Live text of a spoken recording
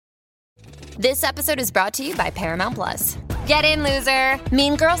This episode is brought to you by Paramount Plus. Get in, loser!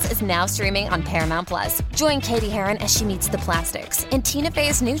 Mean Girls is now streaming on Paramount Plus. Join Katie Heron as she meets the plastics in Tina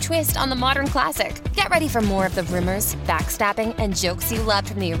Fey's new twist on the modern classic. Get ready for more of the rumors, backstabbing, and jokes you loved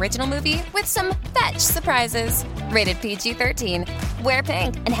from the original movie with some fetch surprises. Rated PG-13. Wear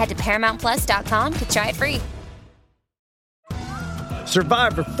pink and head to ParamountPlus.com to try it free.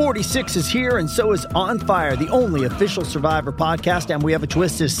 Survivor 46 is here, and so is On Fire, the only official Survivor podcast, and we have a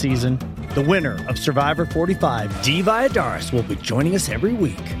twist this season. The winner of Survivor 45, Dee Valladares, will be joining us every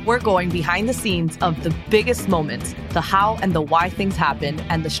week. We're going behind the scenes of the biggest moments, the how and the why things happen,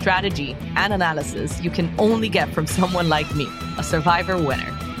 and the strategy and analysis you can only get from someone like me, a Survivor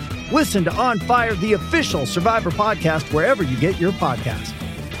winner. Listen to On Fire, the official Survivor podcast, wherever you get your podcast.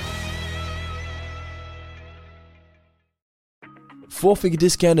 Four Figure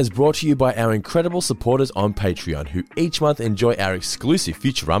Discount is brought to you by our incredible supporters on Patreon, who each month enjoy our exclusive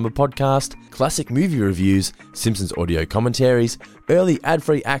Futurama podcast, classic movie reviews, Simpsons audio commentaries, early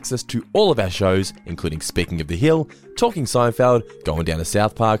ad-free access to all of our shows, including Speaking of the Hill, Talking Seinfeld, Going Down to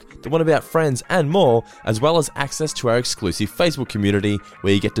South Park, The One About Friends, and more, as well as access to our exclusive Facebook community,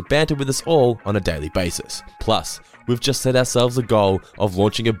 where you get to banter with us all on a daily basis. Plus, we've just set ourselves a goal of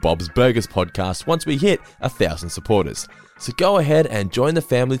launching a Bob's Burgers podcast once we hit 1,000 supporters. So go ahead and join the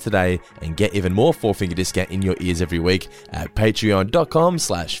family today and get even more Four Finger Discount in your ears every week at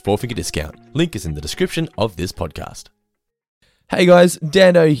patreon.com/fourfingerdiscount. Link is in the description of this podcast. Hey guys,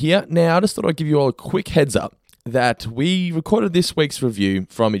 Dando here. Now, I just thought I'd give you all a quick heads up that we recorded this week's review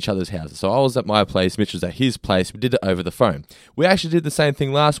from each other's houses. So I was at my place, Mitch was at his place. We did it over the phone. We actually did the same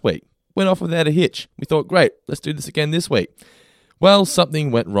thing last week. Went off without a hitch. We thought, great, let's do this again this week. Well,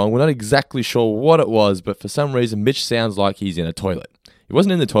 something went wrong. We're not exactly sure what it was, but for some reason, Mitch sounds like he's in a toilet. He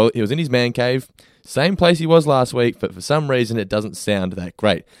wasn't in the toilet, he was in his man cave. Same place he was last week, but for some reason, it doesn't sound that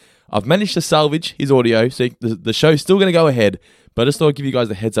great. I've managed to salvage his audio, so the show's still going to go ahead, but I just thought I'd give you guys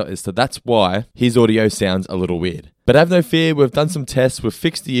a heads up as to that's why his audio sounds a little weird. But have no fear, we've done some tests, we've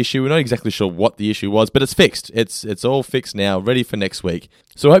fixed the issue. We're not exactly sure what the issue was, but it's fixed. It's all fixed now, ready for next week.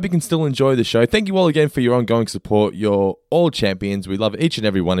 So I hope you can still enjoy the show. Thank you all again for your ongoing support. You're all champions. We love each and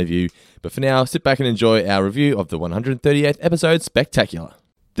every one of you. But for now, sit back and enjoy our review of the 138th episode, Spectacular.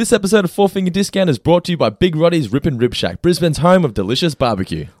 This episode of Four Finger Discount is brought to you by Big Roddy's Rip and Rib Shack, Brisbane's home of delicious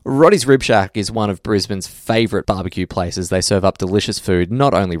barbecue. Roddy's Rib Shack is one of Brisbane's favourite barbecue places. They serve up delicious food,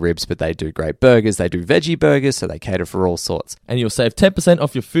 not only ribs, but they do great burgers. They do veggie burgers, so they cater for all sorts. And you'll save 10%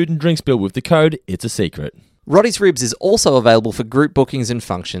 off your food and drinks bill with the code It's a Secret. Roddy's Ribs is also available for group bookings and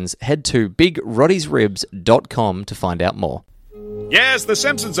functions. Head to BigRoddy'sRibs.com to find out more. Yes, the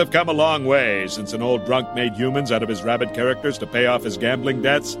Simpsons have come a long way since an old drunk made humans out of his rabbit characters to pay off his gambling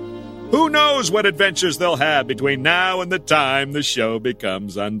debts. Who knows what adventures they'll have between now and the time the show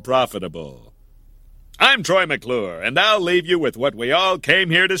becomes unprofitable. I'm Troy McClure, and I'll leave you with what we all came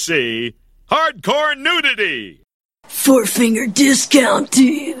here to see. Hardcore nudity! Four Finger Discount,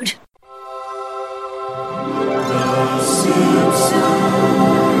 dude!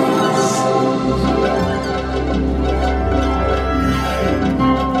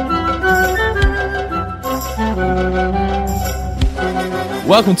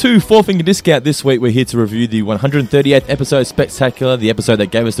 Welcome to Four Finger Discount. This week we're here to review the 138th episode, Spectacular, the episode that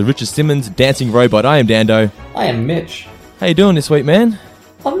gave us the Richard Simmons dancing robot. I am Dando. I am Mitch. How you doing this week, man?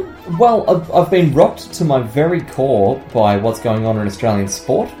 Well, I've been rocked to my very core by what's going on in Australian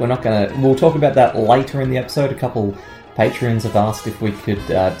sport. We'll talk about that later in the episode. A couple patrons have asked if we could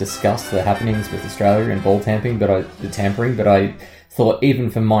discuss the happenings with Australia and ball tampering, but I thought even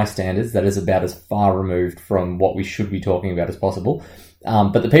for my standards, that is about as far removed from what we should be talking about as possible.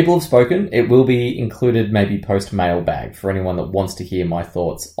 But the people have spoken. It will be included maybe post-mailbag for anyone that wants to hear my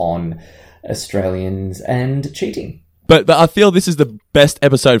thoughts on Australians and cheating. But I feel this is the best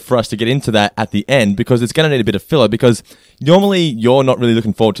episode for us to get into that at the end, because it's going to need a bit of filler, because normally you're not really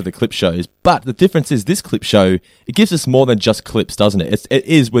looking forward to the clip shows, but the difference is this clip show, it gives us more than just clips, doesn't it? It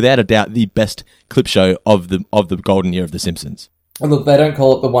is without a doubt the best clip show of the golden year of The Simpsons. Look, they don't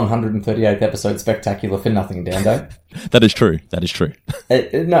call it the 138th episode Spectacular for nothing, Dando. That is true. No,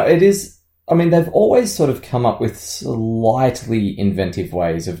 it is. I mean, they've always sort of come up with slightly inventive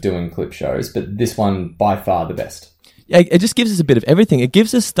ways of doing clip shows, but this one, by far, the best. Yeah, it just gives us a bit of everything. It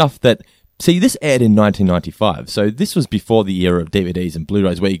gives us stuff that... See, this aired in 1995, so this was before the era of DVDs and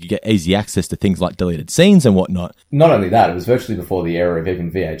Blu-rays where you could get easy access to things like deleted scenes and whatnot. Not only that, it was virtually before the era of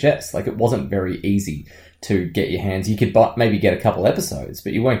even VHS. Like, it wasn't very easy to get your hands. You could maybe get a couple episodes,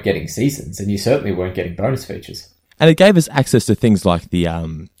 but you weren't getting seasons, and you certainly weren't getting bonus features. And it gave us access to things like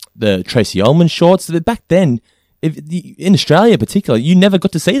the Tracey Ullman shorts. Back then, in Australia in particular, you never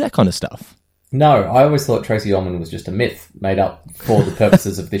got to see that kind of stuff. No, I always thought Tracey Ullman was just a myth made up for the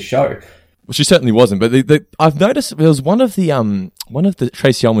purposes of this show. Well, she certainly wasn't, but I've noticed there was one of the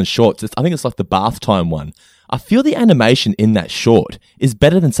Tracey Ullman shorts. I think it's like the bath time one. I feel the animation in that short is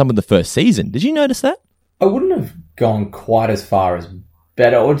better than some of the first season. Did you notice that? I wouldn't have gone quite as far as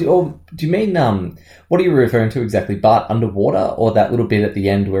better. Or do you mean, what are you referring to exactly? Bart underwater, or that little bit at the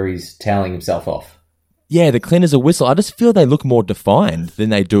end where he's toweling himself off? Yeah, the clean as a whistle. I just feel they look more defined than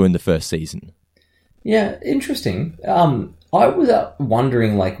they do in the first season. Yeah, interesting. I was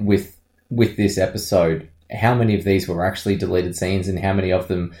wondering, like, with this episode, how many of these were actually deleted scenes and how many of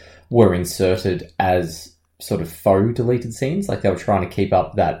them were inserted as sort of faux deleted scenes, like they were trying to keep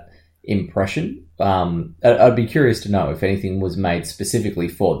up that impression. I'd be curious to know if anything was made specifically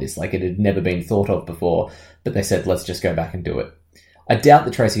for this, like it had never been thought of before, but they said, let's just go back and do it. I doubt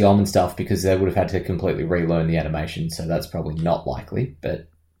the Tracey Ullman stuff because they would have had to completely relearn the animation, so that's probably not likely, but...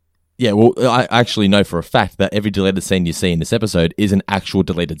 Yeah, well, I actually know for a fact that every deleted scene you see in this episode is an actual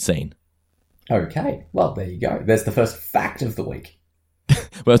deleted scene. Okay, well, there you go. There's the first fact of the week.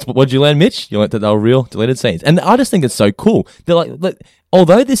 Well, what did you learn, Mitch? You learned that they were real deleted scenes. And I just think it's so cool. They're like,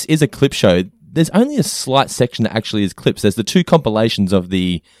 although this is a clip show, there's only a slight section that actually is clips. There's the two compilations of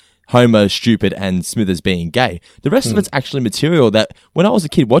the Homer, Stupid, and Smithers being gay. The rest of it's actually material that, when I was a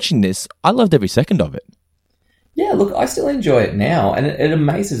kid watching this, I loved every second of it. Yeah, look, I still enjoy it now, and it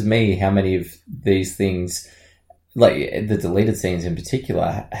amazes me how many of these things, like the deleted scenes in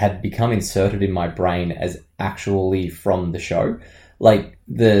particular, had become inserted in my brain as actually from the show. Like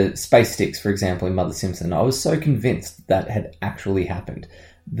the space sticks, for example, in Mother Simpson, I was so convinced that had actually happened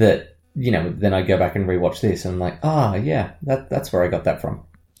that, you know, then I go back and rewatch this and I'm like, yeah, that's where I got that from.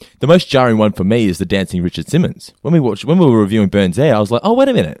 The most jarring one for me is the dancing Richard Simmons. When we were reviewing Burns Air, I was like, oh, wait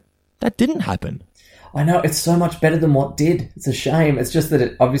a minute, that didn't happen. I know, it's so much better than what did. It's a shame. It's just that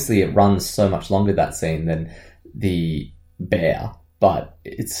it runs so much longer, that scene, than the bear. But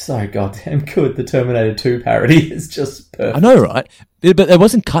it's so goddamn good. The Terminator 2 parody is just perfect. I know, right? But it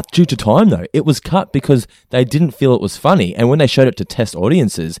wasn't cut due to time, though. It was cut because they didn't feel it was funny. And when they showed it to test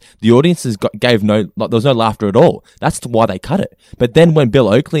audiences, the audiences gave there was no laughter at all. That's why they cut it. But then when Bill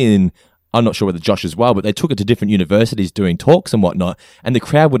Oakley and I'm not sure whether Josh as well, but they took it to different universities doing talks and whatnot, and the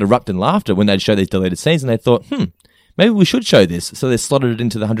crowd would erupt in laughter when they'd show these deleted scenes, and they thought, maybe we should show this. So they slotted it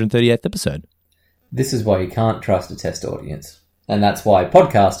into the 138th episode. This is why you can't trust a test audience. And that's why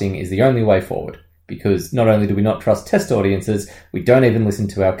podcasting is the only way forward. Because not only do we not trust test audiences, we don't even listen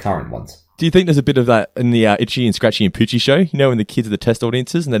to our current ones. Do you think there's a bit of that in the Itchy and Scratchy and Poochie show? You know, when the kids are the test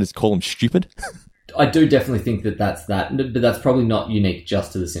audiences and they just call them stupid? I do definitely think that's that, but that's probably not unique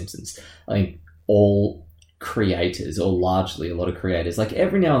just to The Simpsons. I think all creators, or largely a lot of creators, like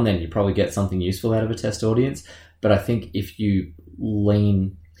every now and then you probably get something useful out of a test audience, but I think if you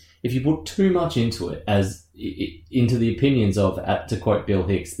put too much into it, into the opinions of, to quote Bill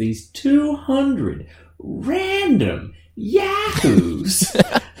Hicks, these 200 random yahoos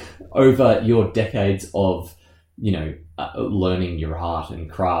over your decades of, learning your art and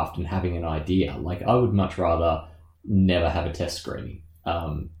craft and having an idea. Like, I would much rather never have a test screening.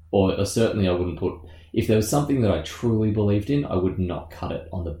 Or certainly I wouldn't put... If there was something that I truly believed in, I would not cut it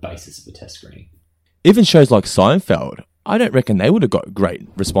on the basis of a test screening. Even shows like Seinfeld, I don't reckon they would have got great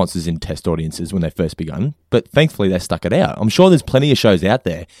responses in test audiences when they first begun, but thankfully they stuck it out. I'm sure there's plenty of shows out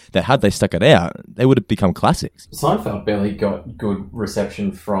there that had they stuck it out, they would have become classics. Seinfeld barely got good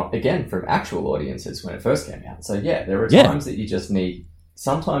reception from actual audiences when it first came out. So yeah, there are times that you just need...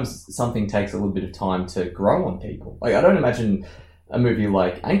 Sometimes something takes a little bit of time to grow on people. Like, I don't imagine a movie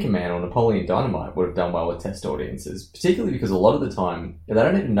like Anchorman or Napoleon Dynamite would have done well with test audiences, particularly because a lot of the time they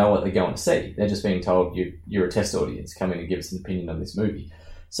don't even know what they're going to see. They're just being told you're a test audience, come in and give us an opinion on this movie.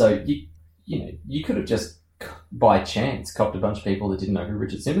 So you could have just by chance copped a bunch of people that didn't know who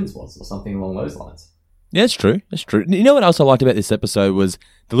Richard Simmons was or something along those lines. Yeah, that's true. That's true. You know what else I liked about this episode was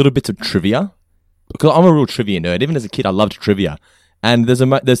the little bits of trivia. Because I'm a real trivia nerd. Even as a kid, I loved trivia. And there's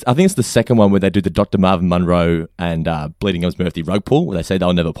I think it's the second one where they do the Dr. Marvin Monroe and Bleeding Gums Murphy rug pull, where they say they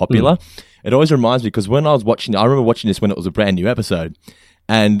were never popular. It always reminds me, because when I remember watching this when it was a brand new episode,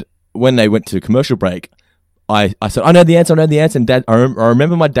 and when they went to commercial break, I said, I know the answer, and Dad, I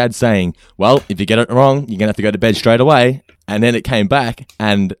remember my dad saying, well, if you get it wrong, you're going to have to go to bed straight away. And then it came back,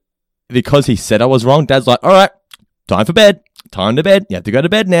 and because he said I was wrong, Dad's like, all right, time to bed, you have to go to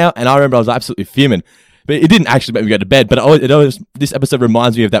bed now. And I remember I was absolutely fuming. But it didn't actually make me go to bed. But this episode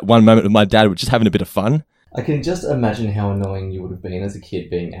reminds me of that one moment with my dad, just having a bit of fun. I can just imagine how annoying you would have been as a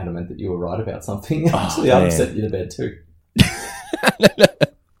kid, being adamant that you were right about something. Actually, I'd have sent you to bed too.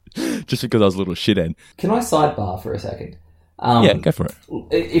 Just because I was a little shithead. Can I sidebar for a second? Yeah, go for it.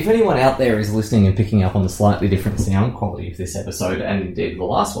 If anyone out there is listening and picking up on the slightly different sound quality of this episode, and indeed the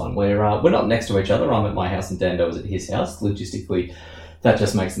last one, where we're not next to each other, I'm at my house and Dando is at his house. Logistically, that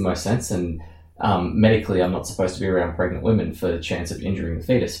just makes the most sense, and medically, I'm not supposed to be around pregnant women for the chance of injuring the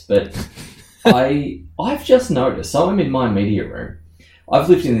fetus. But I've just noticed, so I'm in my media room. I've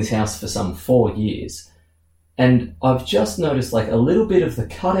lived in this house for some 4 years, and I've just noticed like a little bit of the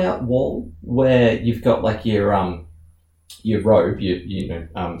cutout wall where you've got like your robe,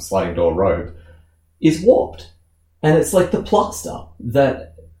 your sliding door robe, is warped, and it's like the plaster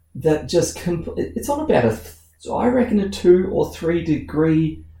that just it's on about I reckon a 2 or 3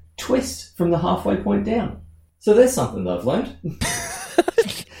 degree twist from the halfway point down. So there's something that I've learned.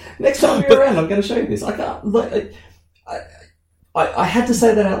 Next time you're around, I'm going to show you this. I can't. I had to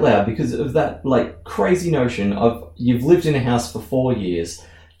say that out loud because of that like crazy notion of you've lived in a house for 4 years,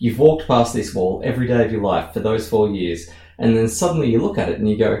 you've walked past this wall every day of your life for those 4 years. And then suddenly you look at it and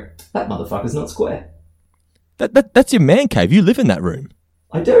you go, that motherfucker's not square. That's your man cave. You live in that room.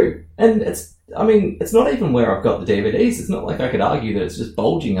 I do. And it's not even where I've got the DVDs. It's not like I could argue that it's just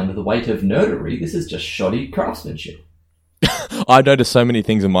bulging under the weight of nerdery. This is just shoddy craftsmanship. I noticed so many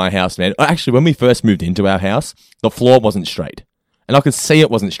things in my house, man. Actually, when we first moved into our house, the floor wasn't straight. And I could see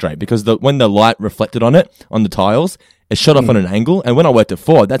it wasn't straight because when the light reflected on it, on the tiles, it shot off on an angle. And when I worked at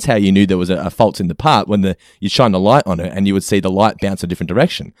Ford, that's how you knew there was a fault in the part, when you shine the light on it and you would see the light bounce a different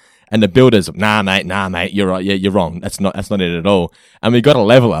direction. And the builders, nah, mate, you're right. Yeah, you're wrong. That's not it at all. And we got a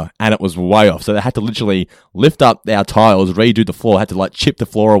leveler and it was way off. So they had to literally lift up our tiles, redo the floor, had to like chip the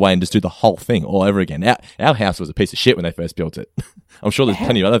floor away and just do the whole thing all over again. Our house was a piece of shit when they first built it. I'm sure there's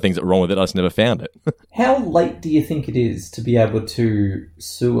plenty of other things that were wrong with it. I just never found it. How late do you think it is to be able to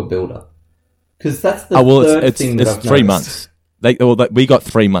sue a builder? Because that's the third thing that I've noticed. 3 months. We got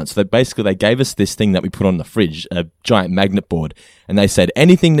 3 months. They gave us this thing that we put on the fridge, a giant magnet board, and they said,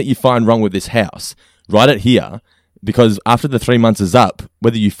 anything that you find wrong with this house, write it here, because after the 3 months is up,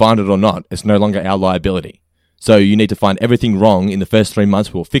 whether you find it or not, it's no longer our liability. So you need to find everything wrong in the first 3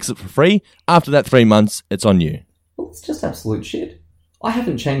 months. We'll fix it for free. After that 3 months, it's on you. Well, it's just absolute shit. I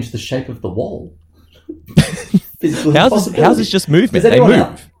haven't changed the shape of the wall. Houses just movement. They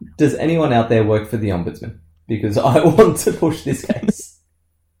move. Does anyone out there work for the Ombudsman? Because I want to push this case.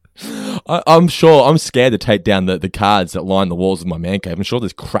 I'm sure. I'm scared to take down the cards that line the walls of my man cave. I'm sure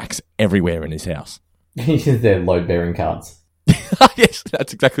there's cracks everywhere in his house. They're load-bearing cards. Yes,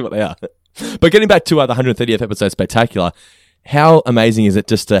 that's exactly what they are. But getting back to the 130th episode Spectacular, how amazing is it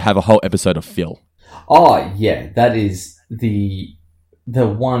just to have a whole episode of Phil? Oh, yeah. That is the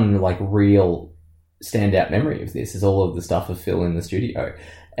one, like, real standout memory of this is all of the stuff of Phil in the studio.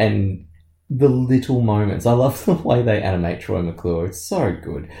 And the little moments. I love the way they animate Troy McClure. It's so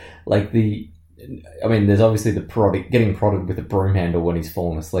good. Like there's obviously the getting prodded with a broom handle when he's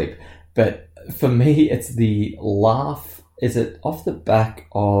fallen asleep. But for me, it's the laugh. Is it off the back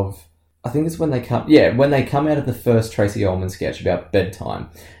of, I think it's when they come out of the first Tracey Ullman sketch about bedtime,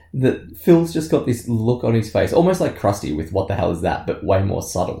 that Phil's just got this look on his face, almost like Krusty with what the hell is that, but way more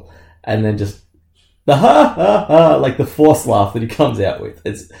subtle. And then just the ha ha ha, like the forced laugh that he comes out with.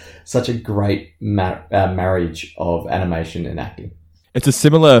 It's such a great marriage of animation and acting. It's a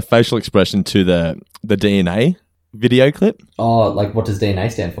similar facial expression to the DNA video clip. Oh, like what does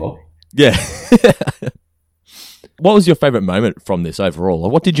DNA stand for? Yeah. What was your favourite moment from this overall?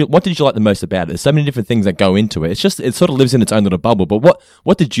 Or what did you like the most about it? There's so many different things that go into it. It sort of lives in its own little bubble. But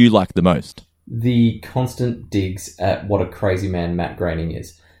what did you like the most? The constant digs at what a crazy man Matt Groening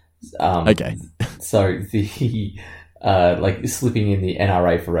is. Okay. So the like slipping in the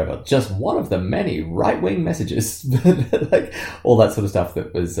NRA forever, just one of the many right-wing messages, like all that sort of stuff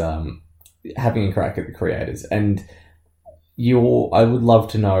that was having a crack at the creators. And I would love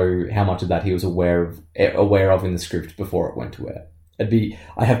to know how much of that he was aware of in the script before it went to air.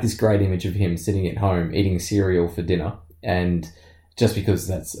 I have this great image of him sitting at home eating cereal for dinner, and just because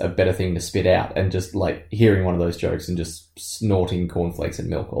that's a better thing to spit out, and just like hearing one of those jokes and just snorting cornflakes and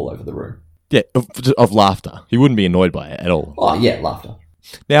milk all over the room. Yeah, of laughter. He wouldn't be annoyed by it at all. Oh, yeah, laughter.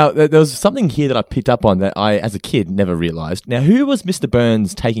 Now, there was something here that I picked up on that I, as a kid, never realised. Now, who was Mr.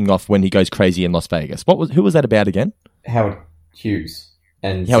 Burns taking off when he goes crazy in Las Vegas? Who was that about again? Howard Hughes.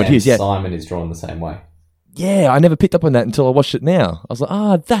 And Howard Hughes, yeah. Simon is drawn the same way. Yeah, I never picked up on that until I watched it now. I was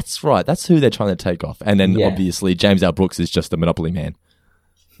like, that's right. That's who they're trying to take off. And then, obviously, James L. Brooks is just a Monopoly man.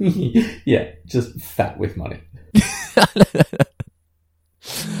 Yeah, just fat with money.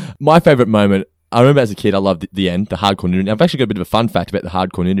 My favourite moment I remember as a kid, I loved the end, the hardcore nudity. I've actually got a bit of a fun fact about the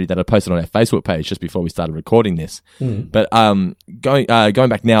hardcore nudity that I posted on our Facebook page just before we started recording this. But going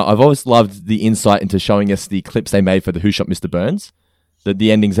back now, I've always loved the insight into showing us the clips they made for the Who Shot Mr. Burns,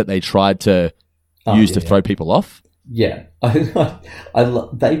 the endings that they tried to use to throw people off. Yeah,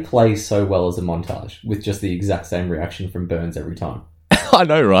 they play so well as a montage with just the exact same reaction from Burns every time. I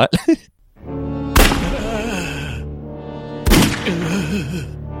know, right?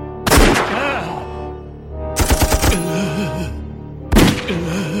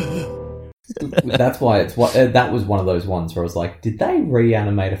 That's why that was one of those ones where I was like, did they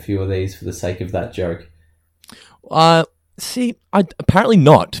reanimate a few of these for the sake of that joke? Apparently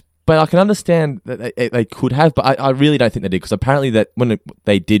not, but I can understand that they could have, but I really don't think they did, because apparently that when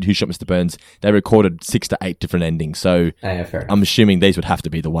they did Who Shot Mr. Burns, they recorded 6 to 8 different endings, so I'm assuming these would have to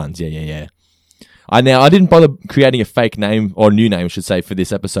be the ones. Yeah. I didn't bother creating a fake name, or a new name, I should say, for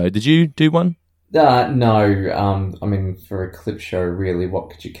this episode. Did you do one? No. I mean, for a clip show, really, what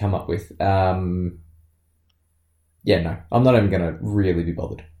could you come up with? No. I'm not even going to really be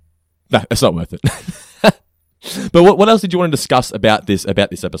bothered. No, it's not worth it. But what else did you want to discuss about this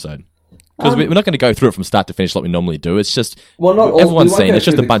episode? Because we're not going to go through it from start to finish like we normally do. It's just everyone's seen. It's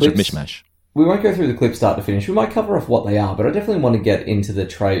just a bunch of mishmash. We won't go through the clip start to finish. We might cover off what they are, but I definitely want to get into the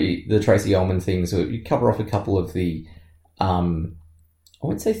Tracey Ullman things. So you cover off a couple of the, I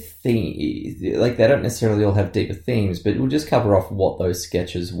wouldn't say themes, like they don't necessarily all have deeper themes, but we'll just cover off what those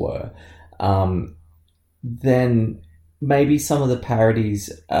sketches were. Then maybe some of the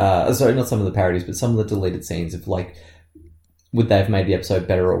parodies, not some of the parodies, but some of the deleted scenes of like, would they have made the episode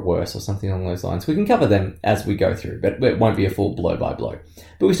better or worse or something along those lines? We can cover them as we go through, but it won't be a full blow by blow.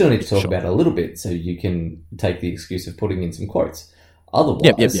 But we still need to talk about it a little bit so you can take the excuse of putting in some quotes.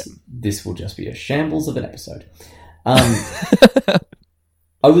 Otherwise, this will just be a shambles of an episode. I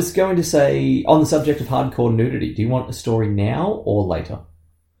was going to say, on the subject of hardcore nudity, do you want a story now or later?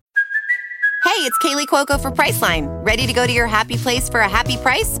 Hey, it's Kaylee Cuoco for Priceline. Ready to go to your happy place for a happy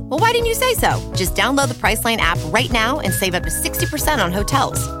price? Well, why didn't you say so? Just download the Priceline app right now and save up to 60% on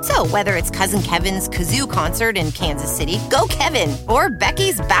hotels. So whether it's Cousin Kevin's Kazoo Concert in Kansas City, go Kevin, or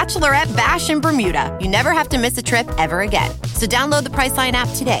Becky's Bachelorette Bash in Bermuda, you never have to miss a trip ever again. So download the Priceline app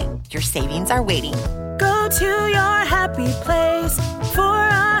today. Your savings are waiting. Go to your happy place for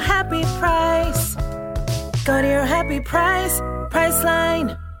a happy price. Go to your happy price,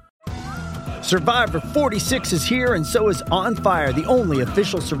 Priceline. Survivor 46 is here, and so is On Fire, the only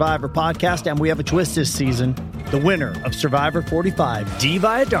official Survivor podcast, and we have a twist this season. The winner of Survivor 45, Dee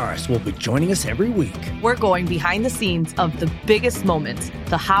Valladares, will be joining us every week. We're going behind the scenes of the biggest moments,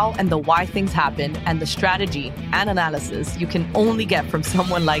 the how and the why things happen, and the strategy and analysis you can only get from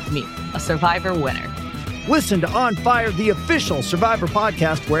someone like me, a Survivor winner. Listen to On Fire, the official Survivor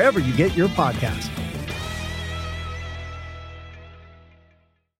podcast, wherever you get your podcast.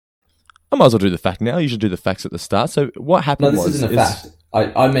 I might as well do the fact now. You should do the facts at the start. So what happened was... No, this isn't a fact.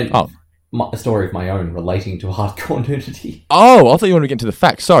 I meant a story of my own relating to hardcore nudity. Oh, I thought you wanted to get into the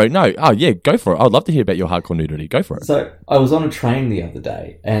facts. Sorry, no. Oh, yeah, go for it. I'd love to hear about your hardcore nudity. Go for it. So I was on a train the other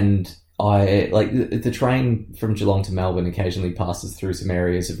day, and the train from Geelong to Melbourne occasionally passes through some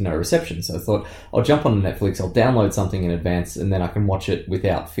areas of no reception. So I thought, I'll jump on Netflix, I'll download something in advance, and then I can watch it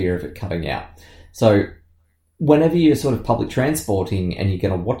without fear of it cutting out. So whenever you're sort of public transporting and you're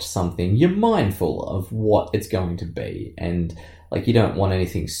going to watch something, you're mindful of what it's going to be. And like, you don't want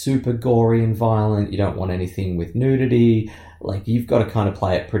anything super gory and violent. You don't want anything with nudity. Like, you've got to kind of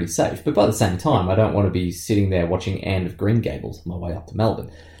play it pretty safe. But by the same time, I don't want to be sitting there watching Anne of Green Gables on my way up to Melbourne.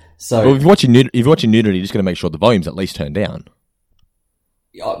 So, well, if you're watching nudity, you're just going to make sure the volume's at least turned down.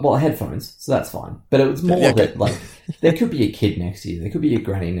 Well, headphones, so that's fine. But it was more that, like, there could be a kid next to you, there could be a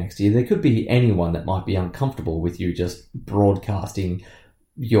granny next to you, there could be anyone that might be uncomfortable with you just broadcasting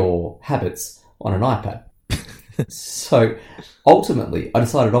your habits on an iPad. So, ultimately, I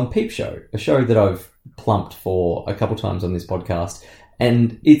decided on Peep Show, a show that I've plumped for a couple times on this podcast,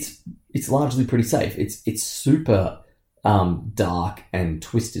 and it's largely pretty safe. It's super dark and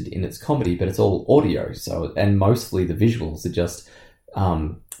twisted in its comedy, but it's all audio, so, and mostly the visuals are just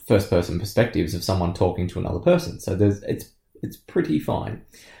first-person perspectives of someone talking to another person. So it's pretty fine.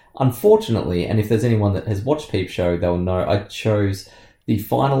 Unfortunately, and if there's anyone that has watched Peep Show, they'll know I chose the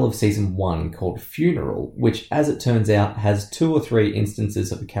final of season 1 called Funeral, which, as it turns out, has 2 or 3 instances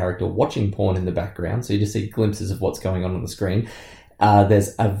of a character watching porn in the background. So you just see glimpses of what's going on the screen.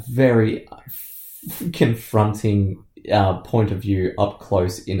 There's a very confronting point of view up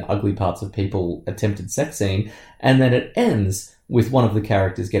close in ugly parts of people attempted sex scene, and then it ends with one of the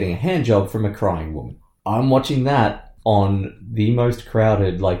characters getting a hand job from a crying woman. I'm watching that on the most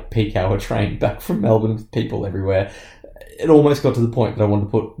crowded, like, peak hour train back from Melbourne with people everywhere. It almost got to the point that I wanted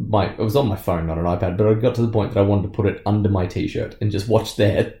to put it was on my phone, not an iPad, but I got to the point that I wanted to put it under my t-shirt and just watch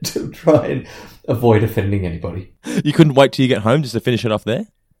there to try and avoid offending anybody. You couldn't wait till you get home just to finish it off there?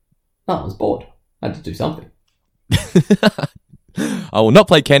 No, I was bored. I had to do something. I will not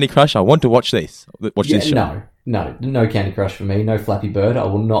play Candy Crush. I want to watch this. Watch this show. No Candy Crush for me. No Flappy Bird. I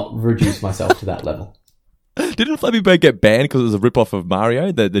will not reduce myself to that level. Didn't Flappy Bird get banned because it was a rip-off of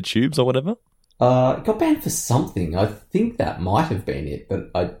Mario, the tubes or whatever? It got banned for something. I think that might have been it,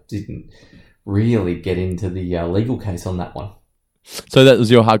 but I didn't really get into the legal case on that one. So that was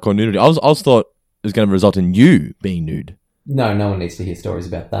your hardcore nudity. I was thought it was going to result in you being nude. No one needs to hear stories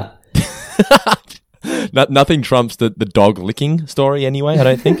about that. Nothing trumps the dog licking story anyway, I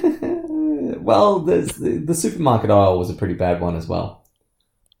don't think. Well, the supermarket aisle was a pretty bad one as well.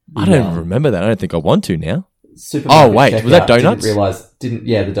 I don't even remember that. I don't think I want to now. Supermarket wait, was that donuts?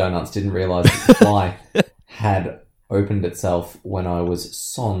 The donuts didn't realise that the fly had opened itself when I was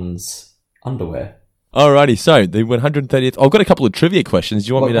sans underwear. Alrighty, so the 130th... I've got a couple of trivia questions. Do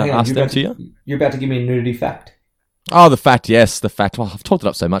you want me to ask them to you? You're about to give me a nudity fact. Oh, the fact, yes, the fact. Well, I've talked it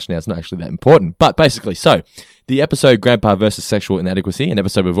up so much now, it's not actually that important. But basically, so, the episode Grandpa versus Sexual Inadequacy, an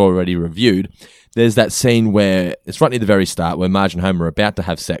episode we've already reviewed, there's that scene where, it's right near the very start, where Marge and Homer are about to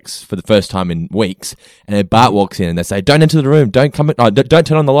have sex for the first time in weeks, and then Bart walks in and they say, don't enter the room, don't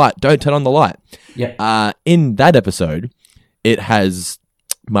turn on the light. Yeah. In that episode, it has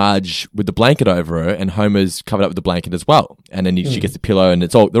Marge with the blanket over her, and Homer's covered up with the blanket as well. And then she gets the pillow, and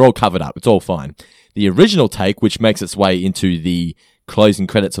they're all covered up. It's all fine. The original take, which makes its way into the closing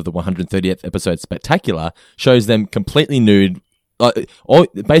credits of the 130th episode Spectacular, shows them completely nude.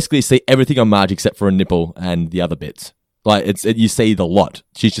 Basically, see everything on Marge except for a nipple and the other bits. You see the lot.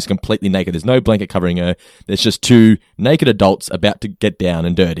 She's just completely naked. There's no blanket covering her. There's just two naked adults about to get down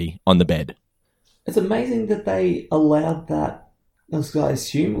and dirty on the bed. It's amazing that they allowed that. I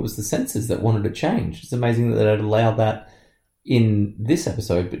assume it was the censors that wanted to change. It's amazing that they'd allow that in this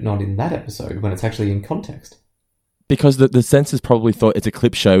episode, but not in that episode, when it's actually in context. Because the censors probably thought it's a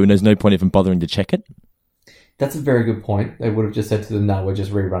clip show and there's no point even bothering to check it. That's a very good point. They would have just said to them, no, we're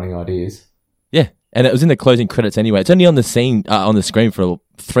just rerunning ideas. Yeah, and it was in the closing credits anyway. It's only on the scene, on the screen for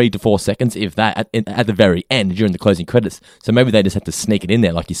 3 to 4 seconds, if that, at the very end during the closing credits. So maybe they just had to sneak it in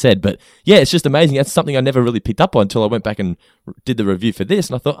there, like you said. But yeah, it's just amazing. That's something I never really picked up on until I went back and did the review for this.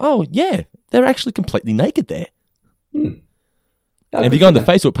 And I thought, oh yeah, they're actually completely naked there. And if you go on the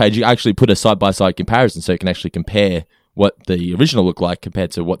Facebook page, you actually put a side-by-side comparison so you can actually compare what the original looked like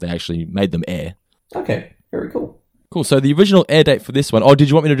compared to what they actually made them air. Okay, very cool. Cool, so the original air date for this one... Oh, did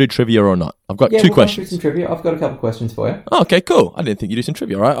you want me to do trivia or not? I've got two questions. Some trivia. I've got a couple of questions for you. Oh, okay, cool. I didn't think you'd do some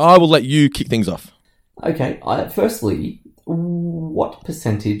trivia, all right? I will let you kick things off. Okay, firstly, what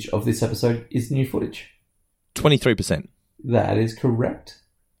percentage of this episode is new footage? 23%. That is correct.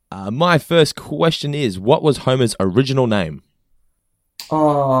 My first question is, what was Homer's original name?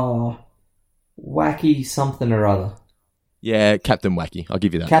 Oh, Wacky something or other. Yeah, Captain Wacky. I'll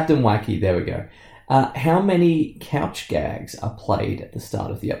give you that. Captain Wacky, there we go. How many couch gags are played at the start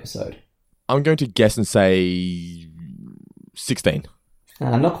of the episode? I'm going to guess and say 16.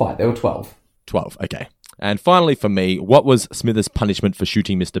 Not quite. There were 12. 12, okay. And finally for me, what was Smithers' punishment for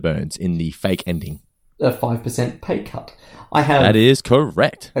shooting Mr. Burns in the fake ending? A 5% pay cut. I have... That is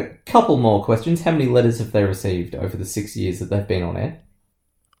correct. A couple more questions. How many letters have they received over the 6 years that they've been on air?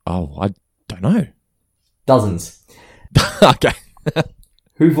 Oh, I don't know. Dozens. Okay.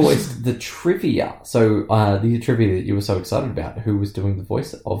 Who voiced the trivia? So, the trivia that you were so excited about, who was doing the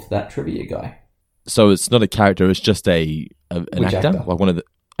voice of that trivia guy? So it's not a character, it's just an actor? Like one of the...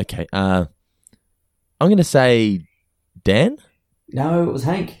 Okay. I'm going to say Dan? No, it was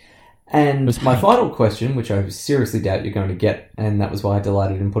Hank. And my final question, which I seriously doubt you're going to get, and that was why I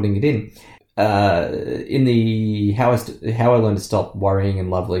delighted in putting it in the How I Learned to Stop Worrying and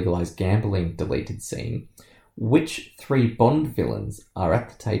Love Legalized Gambling deleted scene, which 3 Bond villains are at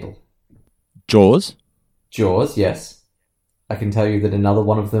the table? Jaws? Jaws, yes. I can tell you that another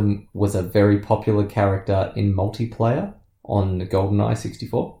one of them was a very popular character in multiplayer on GoldenEye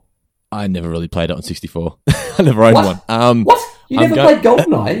 64. I never really played it on 64. I never owned one. What? You never played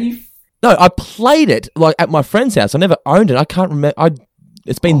GoldenEye? No, I played it like at my friend's house. I never owned it. I can't remember.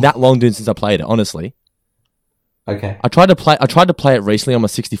 It's been that long since I played it, honestly. Okay. I tried to play it recently on my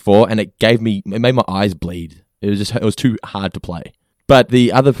 64, and it made my eyes bleed. It was too hard to play. But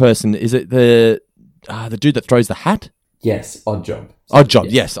the other person, is it the dude that throws the hat? Yes, Odd Job. Odd Job,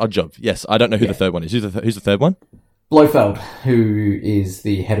 yes, Odd Job, yes. I don't know who the third one is. Who's the third one? Blofeld, who is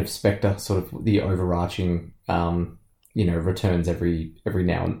the head of Spectre, sort of the overarching returns every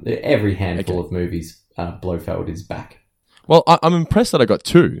now and every handful of movies. Blofeld is back. Well, I'm impressed that I got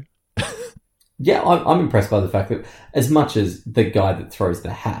 2. Yeah, I'm impressed by the fact that as much as the guy that throws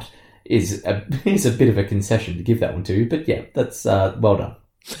the hat is a bit of a concession to give that one to you, but yeah, that's well done.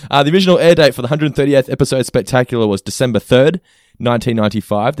 The original air date for the 138th episode Spectacular was December 3rd,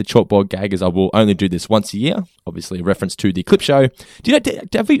 1995. The chalkboard gag is I will only do this once a year. Obviously, a reference to the clip show. Do you know? I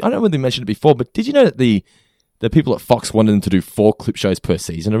don't know whether they mentioned it before, but did you know that the people at Fox wanted them to do 4 clip shows per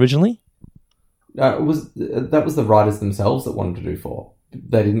season originally? That was the writers themselves that wanted to do 4.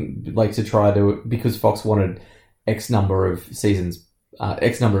 They didn't like to try to, because Fox wanted X number of seasons,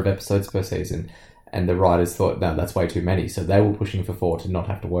 X number of episodes per season, and the writers thought, no, that's way too many. So they were pushing for 4 to not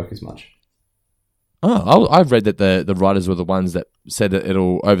have to work as much. Oh, I've read that the writers were the ones that said that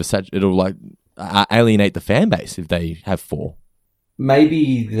it'll alienate the fan base if they have 4.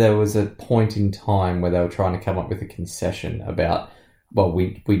 Maybe there was a point in time where they were trying to come up with a concession about, well,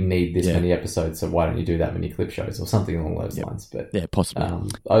 we need this many episodes, so why don't you do that many clip shows or something along those lines? But yeah, possibly.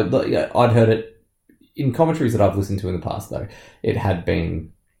 I'd heard it in commentaries that I've listened to in the past, though. It had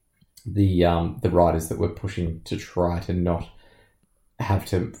been the writers that were pushing to try to not have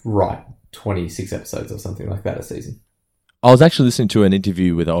to write 26 episodes or something like that a season. I was actually listening to an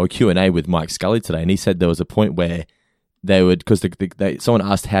interview or a Q&A with Mike Scully today, and he said there was a point where they would, because someone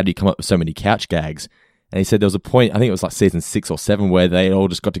asked, how do you come up with so many couch gags? And he said there was a point, I think it was like season 6 or 7, where they all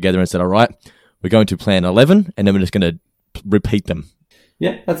just got together and said, all right, we're going to plan 11, and then we're just going to repeat them.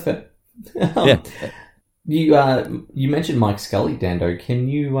 Yeah, that's fair. Yeah. You mentioned Mike Scully, Dando. Can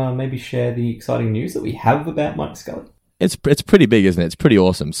you maybe share the exciting news that we have about Mike Scully? It's pretty big, isn't it? It's pretty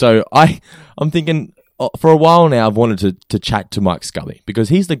awesome. So I'm thinking, for a while now, I've wanted to chat to Mike Scully, because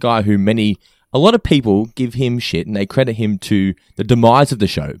he's the guy who a lot of people give him shit and they credit him to the demise of the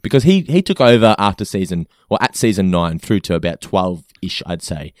show, because he took over at season 9 through to about 12-ish, I'd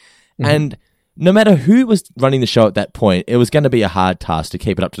say. Mm-hmm. And no matter who was running the show at that point, it was going to be a hard task to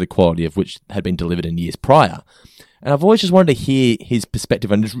keep it up to the quality of which had been delivered in years prior. And I've always just wanted to hear his perspective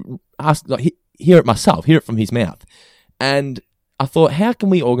and just hear it myself, hear it from his mouth. And I thought, how can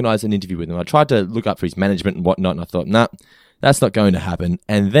we organise an interview with him? I tried to look up for his management and whatnot, and I thought, nah, that's not going to happen.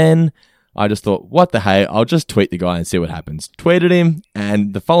 And then I just thought, what the hey, I'll just tweet the guy and see what happens. Tweeted him,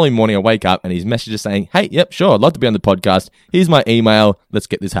 and the following morning I wake up and his message is saying, hey, yep, sure, I'd love to be on the podcast. Here's my email. Let's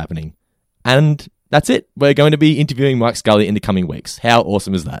get this happening. And that's it. We're going to be interviewing Mike Scully in the coming weeks. How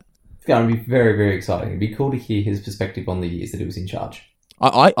awesome is that? It's going to be very, very exciting. It'd be cool to hear his perspective on the years that he was in charge.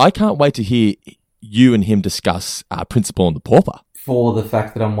 I can't wait to hear you and him discuss Principal and the Pauper. For the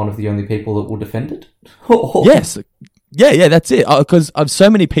fact that I'm one of the only people that will defend it? Yes. Yeah, that's it. Because so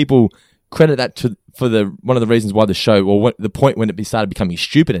many people credit that for one of the reasons why the show, or the point when it started becoming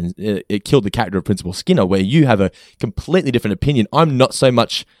stupid and it killed the character of Principal Skinner, where you have a completely different opinion. I'm not so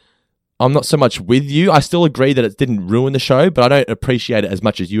much with you. I still agree that it didn't ruin the show, but I don't appreciate it as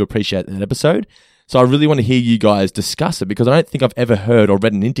much as you appreciate that episode. So I really want to hear you guys discuss it, because I don't think I've ever heard or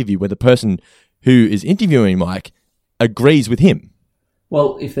read an interview where the person who is interviewing Mike agrees with him.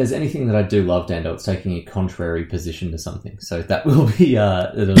 Well, if there's anything that I do love, Dando, it's taking a contrary position to something. So that will be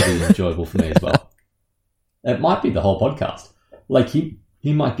it'll be enjoyable for me as well. It might be the whole podcast. Like he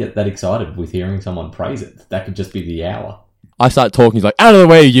might get that excited with hearing someone praise it. That could just be the hour. I start talking. He's like, "Out of the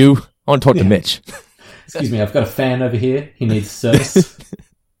way, you! I want to talk to Mitch." Excuse me, I've got a fan over here. He needs service.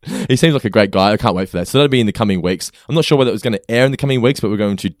 He seems like a great guy. I can't wait for that. So that'll be in the coming weeks. I'm not sure whether it was going to air in the coming weeks, but we're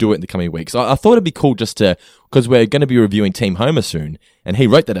going to do it in the coming weeks. I thought it'd be cool just to, because we're going to be reviewing Team Homer soon, and he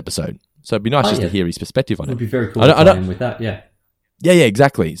wrote that episode. So it'd be nice to hear his perspective on it. It would be very cool to tie in with that, yeah. Yeah,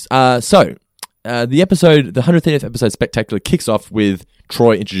 exactly. So the 130th episode Spectacular kicks off with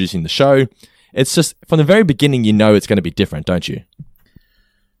Troy introducing the show. It's just, from the very beginning, you know it's going to be different, don't you?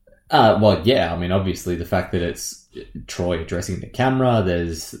 Well, yeah. I mean, obviously, the fact that it's Troy addressing the camera,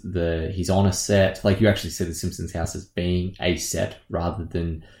 he's on a set. Like, you actually see the Simpsons house as being a set rather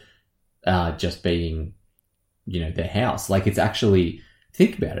than just being, their house. Like, it's actually,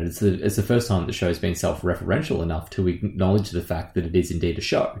 think about it, it's the first time the show's been self-referential enough to acknowledge the fact that it is indeed a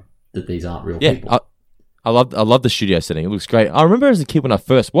show, that these aren't real people. I love the studio setting. It looks great. I remember as a kid when I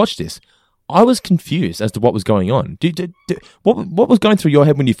first watched this, I was confused as to what was going on. What was going through your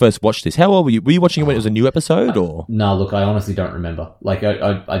head when you first watched this? How old were you? Were you watching it when it was a new episode, or? No, look, I honestly don't remember. Like,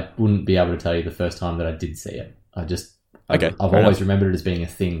 I wouldn't be able to tell you the first time that I did see it. I've always remembered it as being a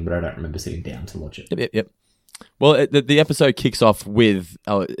thing, but I don't remember sitting down to watch it. Yep. Well, the episode kicks off with,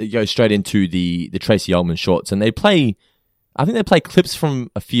 it goes straight into the Tracey Ullman shorts, and I think they play clips from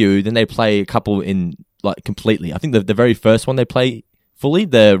a few, then they play a couple in, like, completely. I think the very first one they play fully,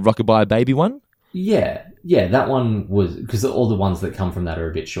 the Rockabye Baby one. Yeah, that one was, because all the ones that come from that are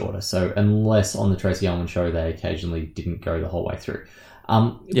a bit shorter. So unless on the Tracey Ullman show they occasionally didn't go the whole way through.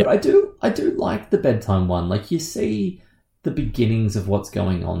 But I do like the bedtime one. Like, you see the beginnings of what's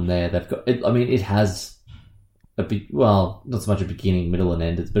going on there. They've got, it has a big, well, not so much a beginning, middle, and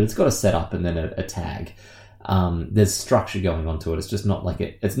end, but it's got a setup and then a tag. There's structure going on to it. It's just not like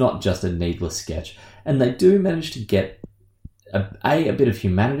it's not just a needless sketch. And they do manage to get a bit of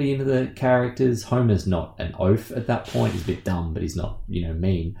humanity into the characters. Homer's not an oaf at that point. He's a bit dumb, but he's not,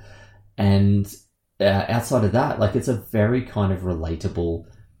 mean. And outside of that, like, it's a very kind of relatable...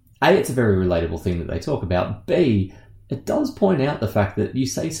 it's a very relatable thing that they talk about. B, it does point out the fact that you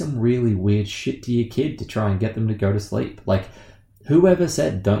say some really weird shit to your kid to try and get them to go to sleep. Like, whoever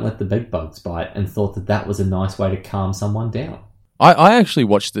said don't let the bed bugs bite and thought that was a nice way to calm someone down? I actually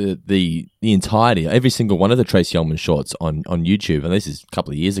watched the entirety, every single one of the Tracey Ullman shorts on YouTube, and this is a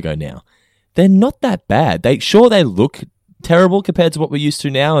couple of years ago now. They're not that bad. They look terrible compared to what we're used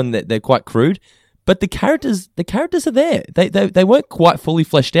to now, and they're quite crude. But the characters are there. They weren't quite fully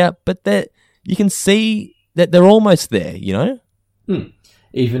fleshed out, but you can see that they're almost there.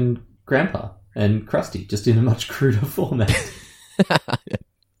 Even Grandpa and Krusty, just in a much cruder format.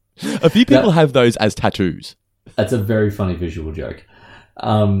 A few people have those as tattoos. That's a very funny visual joke.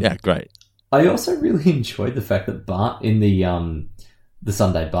 Yeah, great. I also really enjoyed the fact that Bart in the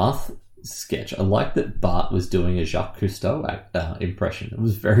Sunday Bath sketch, I like that Bart was doing a Jacques Cousteau impression. It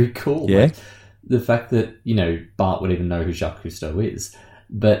was very cool. Yeah. Like, the fact that, Bart would even know who Jacques Cousteau is.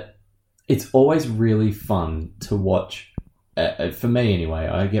 But it's always really fun to watch. For me, anyway,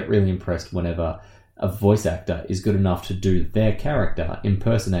 I get really impressed whenever a voice actor is good enough to do their character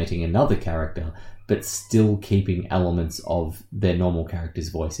impersonating another character, but still keeping elements of their normal character's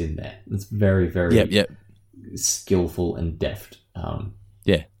voice in there. It's very, very skillful and deft.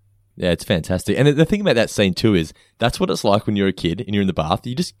 Yeah, it's fantastic. And the thing about that scene too is that's what it's like when you're a kid and you're in the bath.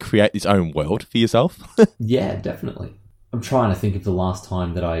 You just create this own world for yourself. Yeah, definitely. I'm trying to think of the last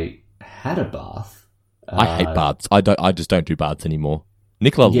time that I had a bath. I hate baths. I just don't do baths anymore.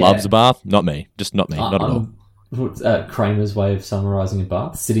 Nicola loves a bath. Not me. Just not me. Not at all. What's Kramer's way of summarising a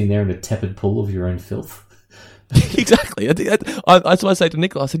bath? Sitting there in a tepid pool of your own filth. Exactly. That's what I say to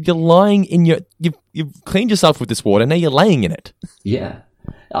Nicola. I said, you're lying in you've cleaned yourself with this water, now you're laying in it. Yeah.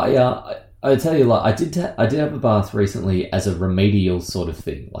 I tell you, like, I did have a bath recently as a remedial sort of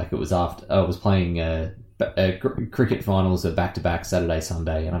thing. Like, it was after I was playing cricket finals are back-to-back Saturday,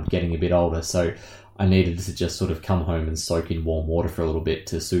 Sunday, and I'm getting a bit older, so I needed to just sort of come home and soak in warm water for a little bit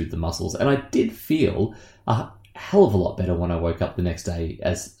to soothe the muscles. And I did feel a hell of a lot better when I woke up the next day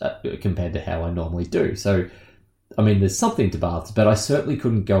as compared to how I normally do. So, I mean, there's something to baths, but I certainly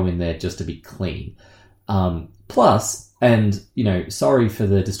couldn't go in there just to be clean. Plus, and, sorry for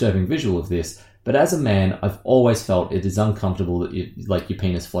the disturbing visual of this, but as a man, I've always felt it is uncomfortable that your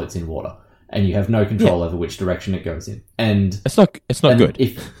penis floats in water and you have no control over which direction it goes in. And it's not good.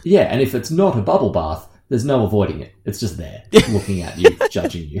 And if it's not a bubble bath, there's no avoiding it. It's just there, looking at you,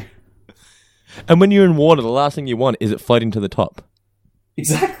 judging you. And when you're in water, the last thing you want is it floating to the top.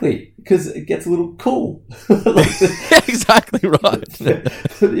 Exactly, because it gets a little cool. Exactly right.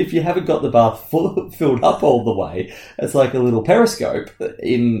 If you haven't got the bath filled up all the way, it's like a little periscope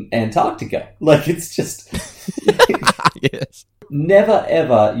in Antarctica. Like, it's just... Yes. Never,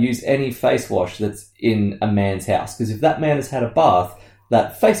 ever use any face wash that's in a man's house, because if that man has had a bath,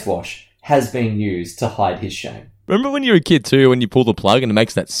 that face wash has been used to hide his shame. Remember when you were a kid too, when you pull the plug and it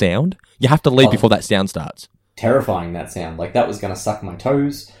makes that sound? You have to leave before that sound starts. Terrifying, that sound. Like, that was going to suck my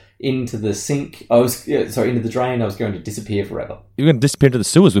toes into the sink. Into the drain. I was going to disappear forever. You were going to disappear into the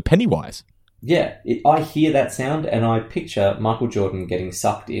sewers with Pennywise. Yeah, I hear that sound and I picture Michael Jordan getting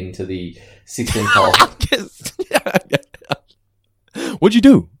sucked into the 16th hole. What'd you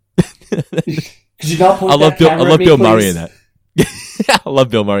do? Could you not point I love me, Bill please? Murray in that. I love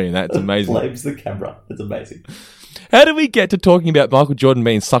Bill Murray in that. It's amazing. Flames the camera. It's amazing. How did we get to talking about Michael Jordan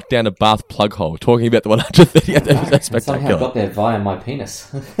being sucked down a bath plug hole, talking about the 130th episode spectacular? Somehow got there via my penis.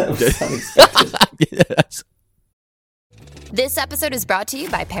 That was unexpected. Yes. This episode is brought to you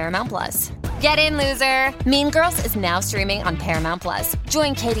by Paramount Plus. Get in, loser! Mean Girls is now streaming on Paramount Plus.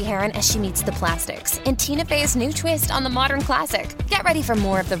 Join Katie Heron as she meets the plastics in Tina Fey's new twist on the modern classic. Get ready for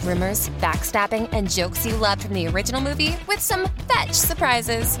more of the rumors, backstabbing, and jokes you loved from the original movie with some fetch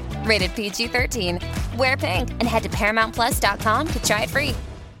surprises. Rated PG-13. Wear pink and head to ParamountPlus.com to try it free.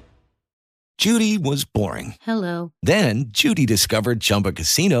 Judy was boring. Hello. Then Judy discovered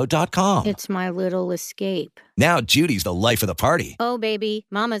ChumbaCasino.com. It's my little escape. Now Judy's the life of the party. Oh, baby,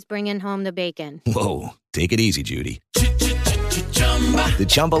 mama's bringing home the bacon. Whoa, take it easy, Judy. The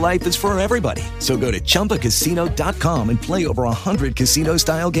Chumba life is for everybody. So go to ChumbaCasino.com and play over 100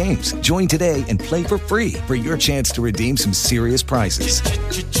 casino-style games. Join today and play for free for your chance to redeem some serious prizes.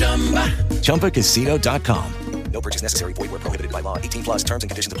 ChumbaCasino.com. No purchase necessary. Void where prohibited by law. 18 plus terms and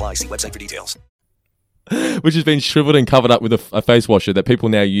conditions apply. See website for details. Which has been shriveled and covered up with a face washer that people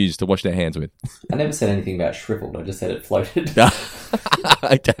now use to wash their hands with. I never said anything about shriveled. I just said it floated.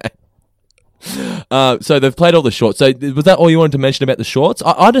 Okay. So they've played all the shorts. So was that all you wanted to mention about the shorts?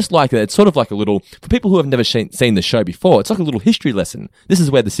 I just like that. It's sort of like a little, for people who have never seen the show before, it's like a little history lesson. This is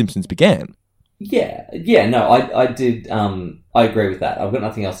where The Simpsons began. Yeah, no, I did, I agree with that. I've got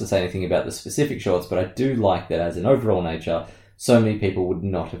nothing else to say anything about the specific shorts, but I do like that as an overall nature, so many people would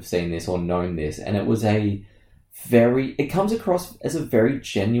not have seen this or known this, and it was it comes across as a very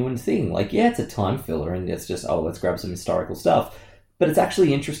genuine thing. Like, yeah, it's a time filler, and it's just, let's grab some historical stuff, but it's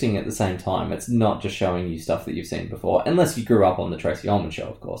actually interesting at the same time. It's not just showing you stuff that you've seen before, unless you grew up on the Tracey Ullman show,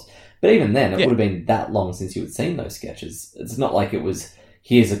 of course. But even then, it would have been that long since you had seen those sketches. It's not like it was,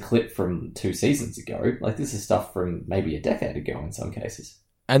 here's a clip from 2 seasons ago. Like, this is stuff from maybe a decade ago in some cases.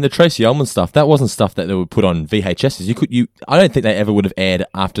 And the Tracey Ullman stuff, that wasn't stuff that they would put on VHSs. I don't think they ever would have aired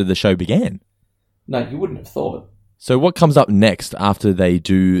after the show began. No, you wouldn't have thought it. So what comes up next after they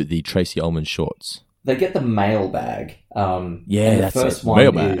do the Tracey Ullman shorts? They get the mailbag. The first one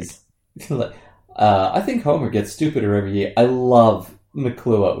mailbag. is, I think Homer gets stupider every year. I love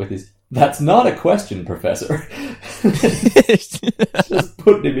McClure with his, "That's not a question, Professor." Just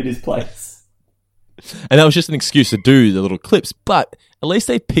putting him in his place. And that was just an excuse to do the little clips, but at least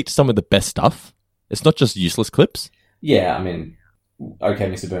they picked some of the best stuff. It's not just useless clips. Yeah, I mean, okay,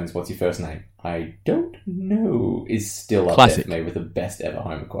 Mr. Burns, what's your first name? I don't know. Is still up Classic. there for me with the best ever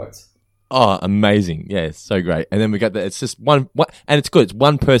Homer quotes. Oh, amazing. Yeah, it's so great. And then we got it's just one, and it's good. It's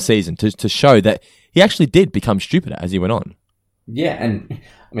one per season to show that he actually did become stupider as he went on. Yeah, and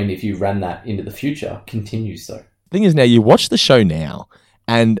I mean, if you ran that into the future, continues so. The thing is, now you watch the show now,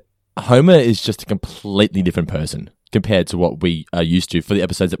 and Homer is just a completely different person compared to what we are used to for the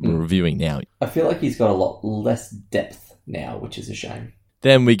episodes that we're reviewing now. I feel like he's got a lot less depth now, which is a shame.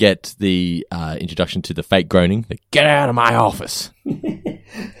 Then we get the introduction to the fake groaning, the "get out of my office."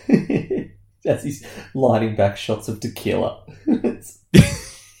 As he's lighting back shots of tequila.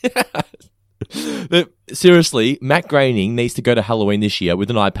 Seriously, Matt Groening needs to go to Halloween this year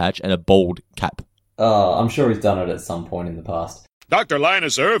with an eye patch and a bald cap. I'm sure he's done it at some point in the past. Dr.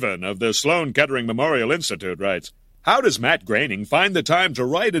 Linus Irvin of the Sloan Kettering Memorial Institute writes, "How does Matt Groening find the time to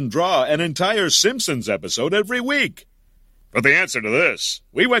write and draw an entire Simpsons episode every week?" For the answer to this,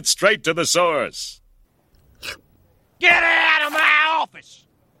 we went straight to the source. Get out of my office!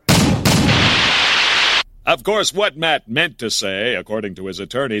 Of course, what Matt meant to say, according to his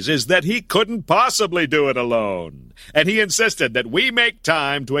attorneys, is that he couldn't possibly do it alone. And he insisted that we make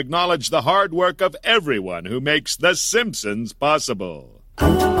time to acknowledge the hard work of everyone who makes The Simpsons possible.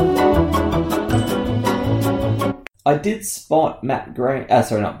 I did spot Matt Groening,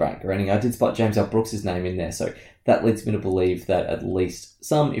 not Matt Groening, I did spot James L. Brooks' name in there, so that leads me to believe that at least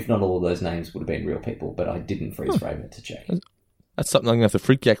some, if not all of those names would have been real people, but I didn't freeze frame it to check. That's something I'm going to have to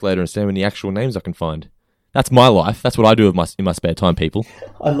freak yak later and see how many actual names I can find. That's my life. That's what I do in my spare time, people.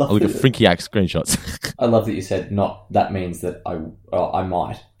 I look at freaky yak screenshots. I love that you said not. That means that I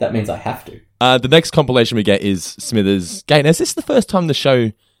might. That means I have to. The next compilation we get is Smithers gay. Now, is this the first time the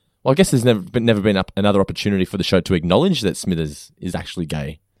show? Well, I guess there's never been another opportunity for the show to acknowledge that Smithers is actually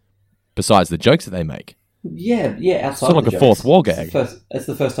gay, besides the jokes that they make. Yeah. Outside sort of like a fourth wall gag. It's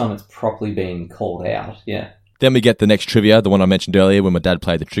the first time it's properly been called out. Yeah. Then we get the next trivia, the one I mentioned earlier, when my dad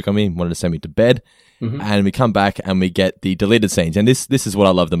played the trick on me, wanted to send me to bed. Mm-hmm. And we come back and we get the deleted scenes. And this is what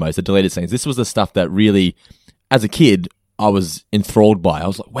I love the most, the deleted scenes. This was the stuff that really, as a kid, I was enthralled by. I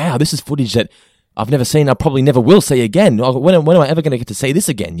was like, wow, this is footage that I've never seen. I probably never will see again. When am I ever going to get to see this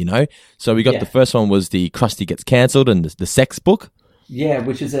again, you know? So we got the first one was the Krusty Gets Cancelled and the sex book. Yeah,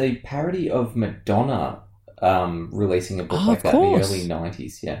 which is a parody of Madonna releasing a book like that in the early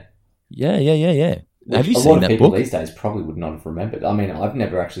 90s. Yeah. Yeah. Have you seen that book? A lot of people these days probably would not have remembered. I mean, I've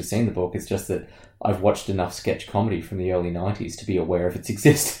never actually seen the book. It's just that I've watched enough sketch comedy from the early 90s to be aware of its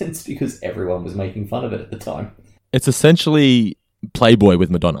existence because everyone was making fun of it at the time. It's essentially Playboy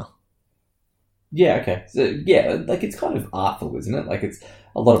with Madonna. Yeah, okay. So, yeah, like it's kind of artful, isn't it? Like it's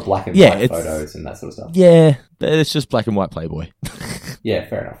a lot of black and white photos and that sort of stuff. Yeah, it's just black and white Playboy. Yeah,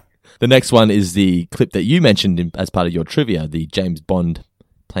 fair enough. The next one is the clip that you mentioned as part of your trivia, the James Bond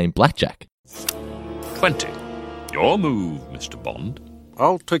playing blackjack. 20. Your move, Mr. Bond.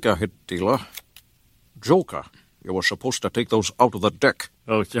 I'll take a hit, dealer. Joker, you were supposed to take those out of the deck.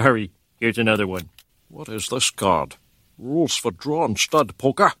 Oh, sorry. Here's another one. What is this card? Rules for drawn stud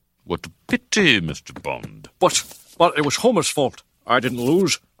poker. What a pity, Mr. Bond. But it was Homer's fault. I didn't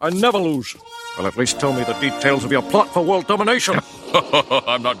lose. I never lose. Well, at least tell me the details of your plot for world domination.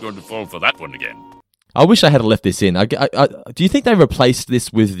 I'm not going to fall for that one again. I wish I had left this in. Do you think they replaced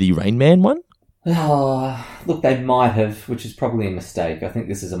this with the Rain Man one? Oh, look, they might have, which is probably a mistake. I think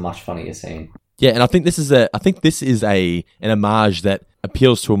this is a much funnier scene. Yeah, and I think this is an homage that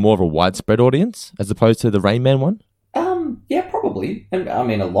appeals to a more of a widespread audience as opposed to the Rain Man one. Yeah, probably. And I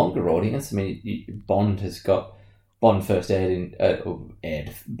mean, a longer audience. I mean, Bond first Bond first came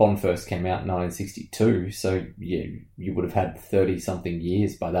out in 1962, so yeah, you would have had 30-something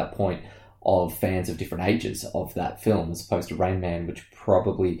years by that point of fans of different ages of that film, as opposed to Rain Man, which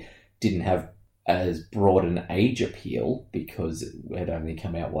probably didn't have as broad an age appeal because it had only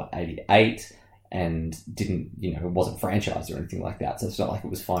come out, 88, and didn't, it wasn't franchised or anything like that, so it's not like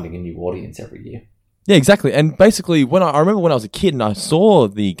it was finding a new audience every year. Yeah, exactly. And basically, I remember when I was a kid and I saw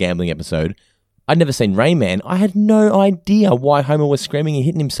the gambling episode, I'd never seen Rain Man. I had no idea why Homer was screaming and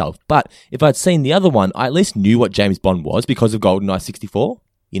hitting himself. But if I'd seen the other one, I at least knew what James Bond was because of GoldenEye 64,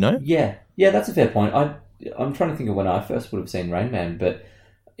 Yeah, that's a fair point. I'm trying to think of when I first would have seen Rain Man, but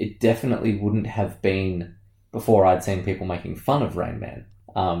it definitely wouldn't have been before I'd seen people making fun of Rain Man.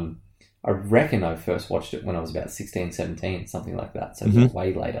 I reckon I first watched it when I was about 16, 17, something like that, so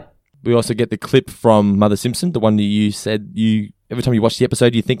way later. We also get the clip from Mother Simpson, the one that you said every time you watch the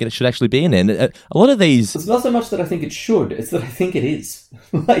episode, you think it should actually be in there. And a lot of these... It's not so much that I think it should, it's that I think it is.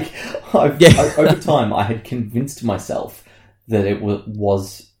 Over time, I had convinced myself that it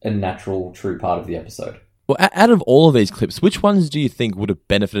was a natural, true part of the episode. Well, out of all of these clips, which ones do you think would have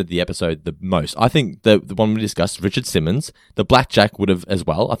benefited the episode the most? I think the one we discussed, Richard Simmons, the Blackjack would have as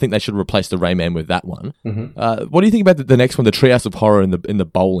well. I think they should replace the Rain Man with that one. Mm-hmm. What do you think about the next one, the Treehouse of Horror in the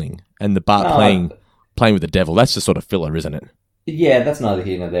bowling and the Bart playing with the devil? That's just sort of filler, isn't it? Yeah, that's neither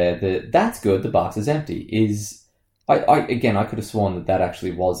here nor there. That's good. The box is empty. I could have sworn that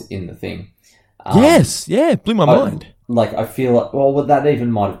actually was in the thing. Yes, yeah, blew my mind. I feel like, that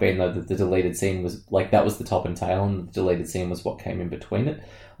even might have been, though, that the deleted scene was, that was the top and tail, and the deleted scene was what came in between it.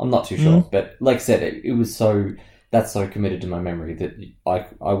 I'm not too sure, but like I said, it was that's so committed to my memory that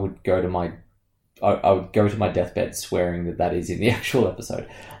I would go to my deathbed swearing that is in the actual episode.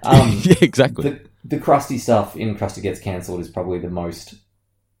 Yeah, exactly. The Krusty stuff in Krusty Gets Cancelled is probably the most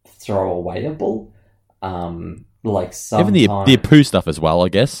throwawayable. Even the Apu stuff as well, I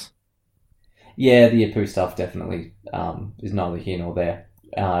guess. Yeah, the Apu stuff definitely is neither here nor there.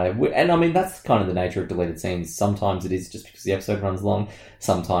 And I mean, that's kind of the nature of deleted scenes. Sometimes it is just because the episode runs long.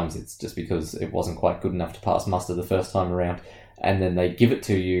 Sometimes it's just because it wasn't quite good enough to pass muster the first time around. And then they give it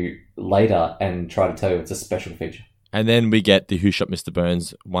to you later and try to tell you it's a special feature. And then we get the Who Shot Mr.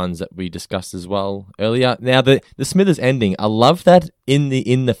 Burns ones that we discussed as well earlier. Now, the Smithers ending, I love that in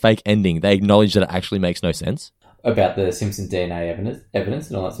the fake ending, they acknowledge that it actually makes no sense. About the Simpson DNA evidence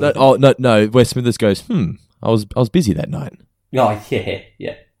and all that sort of thing? No, where Smithers goes, I was busy that night. Oh,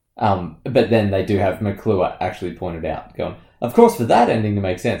 yeah. But then they do have McClure actually pointed out, going, of course, for that ending to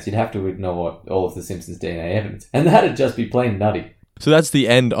make sense, you'd have to ignore all of the Simpsons DNA evidence. And that'd just be plain nutty. So that's the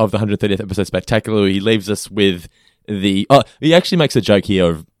end of the 130th episode Spectacular. He leaves us with he actually makes a joke here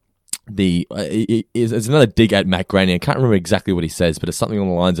of it's another dig at Matt Groening. I can't remember exactly what he says, but it's something along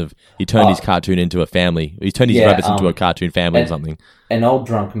the lines of he turned his cartoon into a family. He turned his rabbits into a cartoon family or something. An old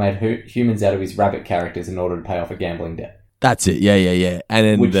drunk made humans out of his rabbit characters in order to pay off a gambling debt. That's it. Yeah.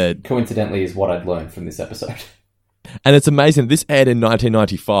 And then coincidentally is what I'd learned from this episode. And it's amazing. This aired in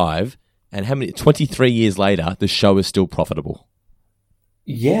 1995, and 23 years later, the show is still profitable.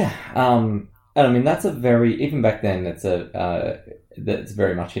 Yeah. And I mean, that's even back then, that's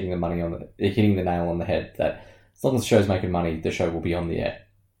very much hitting the nail on the head, that as long as the show's making money, the show will be on the air.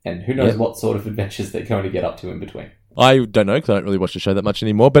 And who knows what sort of adventures they're going to get up to in between. I don't know, because I don't really watch the show that much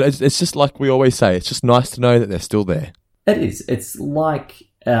anymore, but it's just like we always say, it's just nice to know that they're still there. It is. It's like,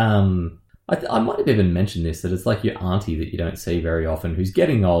 I might have even mentioned this, that it's like your auntie that you don't see very often, who's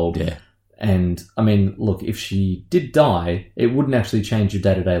getting old. Yeah. And, I mean, look, if she did die, it wouldn't actually change your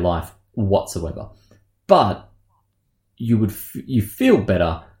day-to-day life whatsoever. But you feel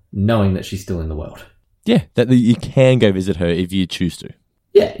better knowing that she's still in the world. Yeah, that you can go visit her if you choose to.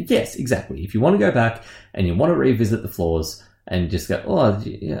 Yeah, yes, exactly. If you want to go back and you want to revisit the floors and just go,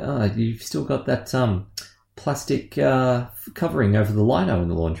 you've still got that plastic covering over the lino in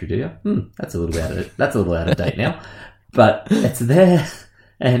the laundry, do you? That's a little out of date now. But it's there,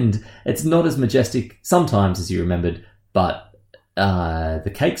 and it's not as majestic sometimes as you remembered, but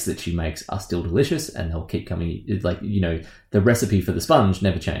the cakes that she makes are still delicious, and they'll keep coming. Like, the recipe for the sponge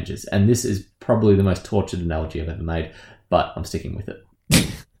never changes. And this is probably the most tortured analogy I've ever made, but I'm sticking with it.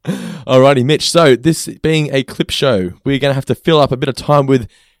 Alrighty, Mitch. So this being a clip show, we're going to have to fill up a bit of time with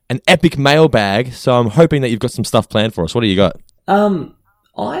an epic mailbag. So I'm hoping that you've got some stuff planned for us. What do you got?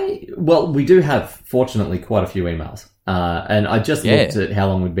 We do have, fortunately, quite a few emails. And I just looked at how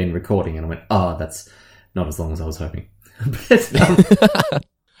long we'd been recording, and I went, that's not as long as I was hoping. But,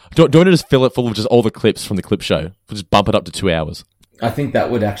 do you want to just fill it full of just all the clips from the clip show? We'll just bump it up to 2 hours. I think that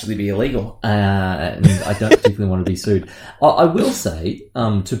would actually be illegal, and I don't particularly want to be sued. I will say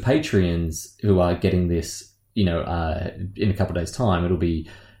to Patreons who are getting this, in a couple of days' time, it'll be,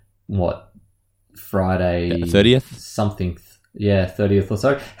 Friday... 30th? Something... 30th or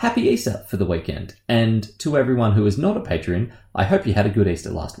so. Happy Easter for the weekend. And to everyone who is not a Patreon, I hope you had a good Easter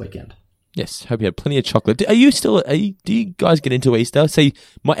last weekend. Yes, hope you had plenty of chocolate. Do you guys get into Easter? See,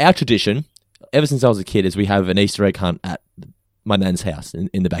 our tradition, ever since I was a kid, is we have an Easter egg hunt at my nan's house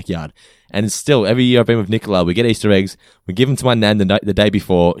in the backyard. And it's still, every year I've been with Nicola, we get Easter eggs, we give them to my nan the day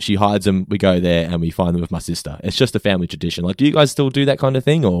before, she hides them, we go there and we find them with my sister. It's just a family tradition. Like, do you guys still do that kind of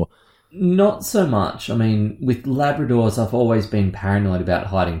thing, or...? Not so much. I mean, with Labradors, I've always been paranoid about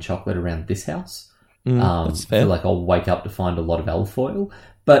hiding chocolate around this house. That's fair. I feel like I'll wake up to find a lot of alfoil.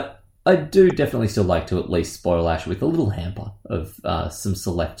 But I do definitely still like to at least spoil Ash with a little hamper of some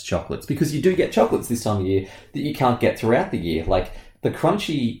select chocolates, because you do get chocolates this time of year that you can't get throughout the year. Like, the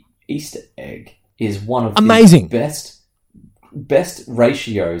crunchy Easter egg is one of amazing the best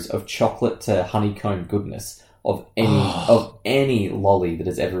ratios of chocolate to honeycomb goodness of any lolly that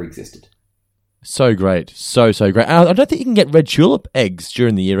has ever existed. So great. So great. I don't think you can get red tulip eggs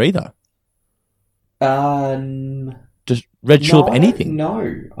during the year either. Just red tulip anything?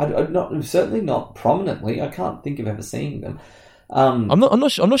 No. Certainly not prominently. I can't think of ever seeing them. I'm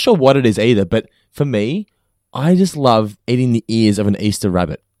not sure what it is either, but for me, I just love eating the ears of an Easter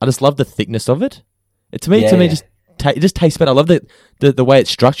rabbit. I just love the thickness of it. To me, it just tastes better. I love the way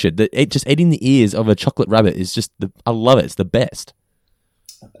it's structured. Just eating the ears of a chocolate rabbit is just I love it. It's the best.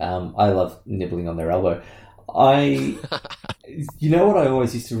 I love nibbling on their elbow. You know what I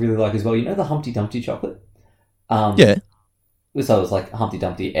always used to really like as well? You know the Humpty Dumpty chocolate? Yeah. So it was like a Humpty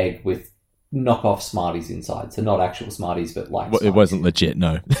Dumpty egg with knockoff Smarties inside. So not actual Smarties, but like Smarties. It wasn't legit,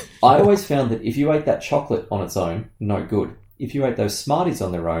 no. I always found that if you ate that chocolate on its own, no good. If you ate those Smarties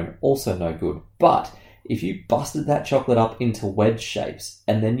on their own, also no good. But if you busted that chocolate up into wedge shapes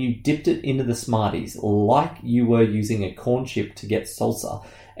and then you dipped it into the Smarties like you were using a corn chip to get salsa,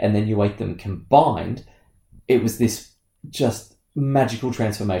 and then you ate them combined, it was this just magical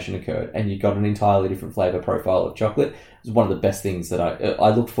transformation occurred, and you got an entirely different flavour profile of chocolate. It was one of the best things that I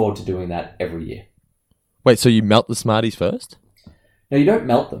looked forward to doing that every year. Wait, so you melt the Smarties first? No, you don't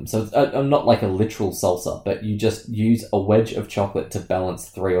melt them. So I'm not like a literal salsa, but you just use a wedge of chocolate to balance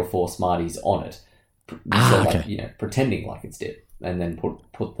 3 or 4 Smarties on it. Okay. Pretending like it's dip, and then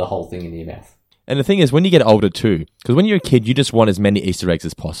put the whole thing in your mouth. And the thing is, when you get older too, because when you're a kid, you just want as many Easter eggs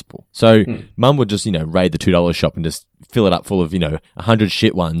as possible. So Mum would just, raid the $2 shop and just fill it up full of, 100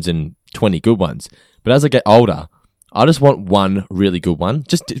 shit ones and 20 good ones. But as I get older, I just want one really good one.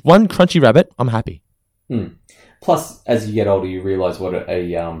 Just one crunchy rabbit, I'm happy. Plus, as you get older, you realise what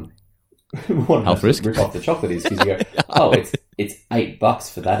health risk rip off the chocolate is, because you go, it's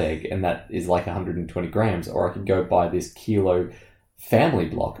 $8 for that egg, and that is like 120 grams, or I could go buy this kilo family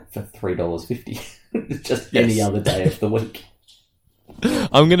block for $3.50 just any other day of the week.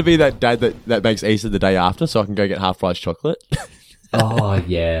 I'm going to be that dad that makes Easter the day after, so I can go get half price chocolate. Oh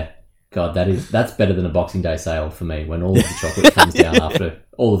yeah, God, that's better than a Boxing Day sale for me, when all of the chocolate comes down after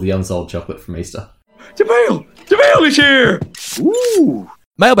all of the unsold chocolate from Easter. Jamil is here. Ooh.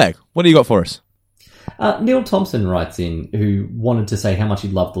 Mailbag, what do you got for us? Neil Thompson writes in, who wanted to say how much he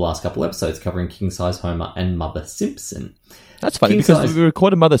loved the last couple episodes covering King Size Homer and Mother Simpson. That's funny, because we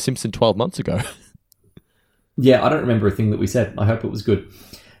recorded Mother Simpson 12 months ago. Yeah, I don't remember a thing that we said. I hope it was good.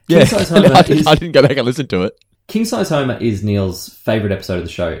 I didn't go back and listen to it. King Size Homer is Neil's favourite episode of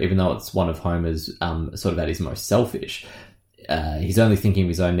the show, even though it's one of Homer's sort of at his most selfish. He's only thinking of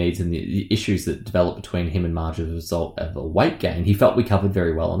his own needs, and the issues that develop between him and Marge as a result of a weight gain, he felt we covered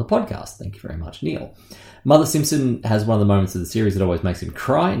very well on the podcast. Thank you very much, Neil. Mother Simpson has one of the moments of the series that always makes him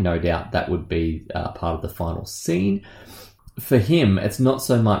cry. No doubt that would be part of the final scene. For him, it's not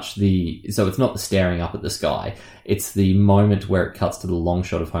so much it's not the staring up at the sky. It's the moment where it cuts to the long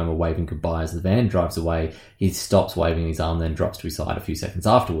shot of Homer waving goodbye as the van drives away. He stops waving his arm, then drops to his side a few seconds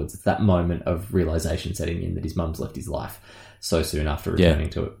afterwards. It's that moment of realization setting in that his mum's left his life so soon after returning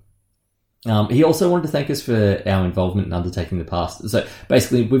to it. He also wanted to thank us for our involvement in undertaking the past. So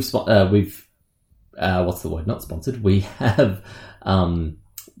basically, we've what's the word? Not sponsored. We have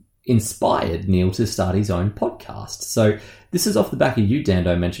inspired Neil to start his own podcast. So this is off the back of you,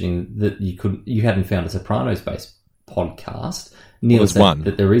 Dando, mentioning that you hadn't found a Sopranos-based podcast. Neil said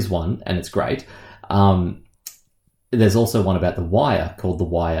that there is one, and it's great. There's also one about The Wire called The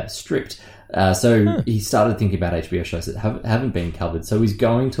Wire Stripped. He started thinking about HBO shows that haven't been covered. So he's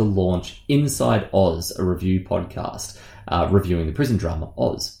going to launch Inside Oz, a review podcast, reviewing the prison drama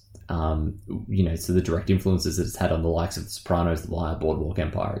Oz. So the direct influences that it's had on the likes of The Sopranos, The Wire, Boardwalk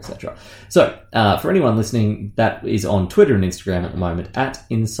Empire, etc. So, for anyone listening, that is on Twitter and Instagram at the moment, at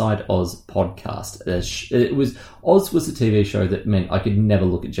Inside Oz Podcast. Oz was a TV show that meant I could never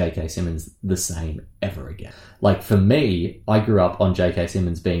look at J.K. Simmons the same ever again. Like, for me, I grew up on J.K.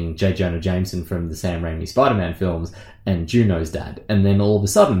 Simmons being J. Jonah Jameson from the Sam Raimi Spider-Man films and Juno's dad. And then all of a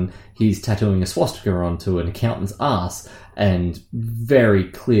sudden, he's tattooing a swastika onto an accountant's ass and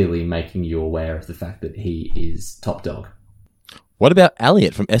very clearly making you aware of the fact that he is top dog. What about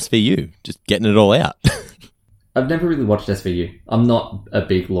Elliot from SVU? Just getting it all out. I've never really watched SVU. I'm not a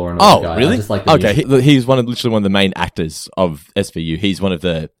big Law and Order guy. Really? I just like he's literally one of the main actors of SVU. He's one of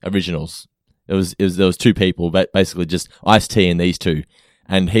the originals. There was two people, but basically just Ice-T and these two.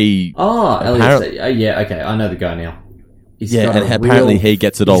 And he... Elliot. Yeah, okay. I know the guy now. Apparently he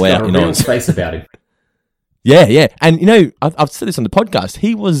gets it all out. He's got a real face about him. Yeah. And, I've said this on the podcast.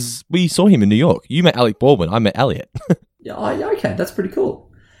 We saw him in New York. You met Alec Baldwin. I met Elliot. Okay. That's pretty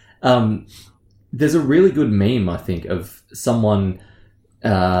cool. There's a really good meme, I think, of someone...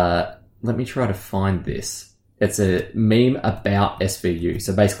 let me try to find this. It's a meme about SVU.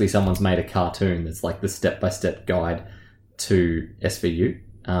 So basically someone's made a cartoon that's like the step-by-step guide to SVU.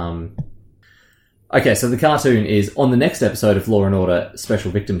 Okay, so the cartoon is, on the next episode of Law & Order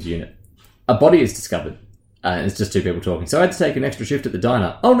Special Victims Unit, a body is discovered. And it's just two people talking. So I had to take an extra shift at the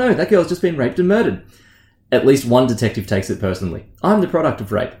diner. Oh no, that girl's just been raped and murdered. At least one detective takes it personally. I'm the product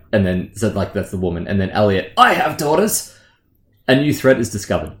of rape. And then, so like, that's the woman. And then Elliot, I have daughters! A new threat is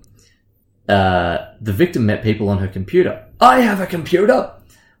discovered. The victim met people on her computer. I have a computer!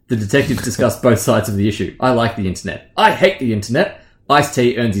 The detectives discuss both sides of the issue. I like the internet. I hate the internet.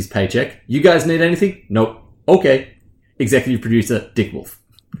 Ice-T earns his paycheck. You guys need anything? Nope. Okay. Executive producer, Dick Wolf.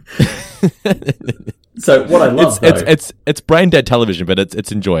 So what I love, it's brain dead television, but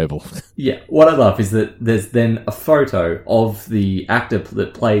it's enjoyable. Yeah, what I love is that there's then a photo of the actor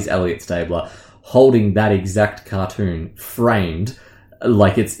that plays Elliot Stabler holding that exact cartoon framed,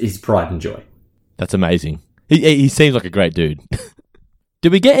 like it's his pride and joy. That's amazing. He seems like a great dude.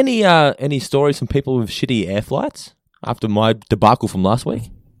 Did we get any stories from people with shitty air flights after my debacle from last week?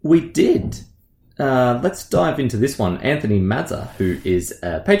 We did. Let's dive into this one. Anthony Mazza, who is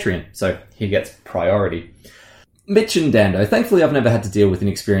a Patreon, so he gets priority. Mitch and Dando. Thankfully, I've never had to deal with an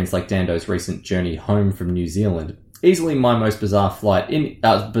experience like Dando's recent journey home from New Zealand. Easily my most bizarre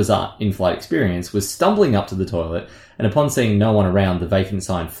in-flight experience was stumbling up to the toilet, and upon seeing no one around, the vacant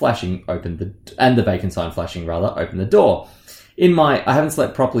sign flashing opened the door. In my I haven't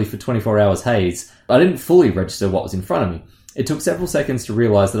slept properly for 24 hours haze, I didn't fully register what was in front of me. It took several seconds to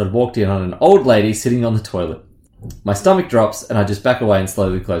realise that I'd walked in on an old lady sitting on the toilet. My stomach drops and I just back away and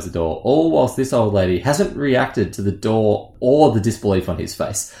slowly close the door, all whilst this old lady hasn't reacted to the door or the disbelief on his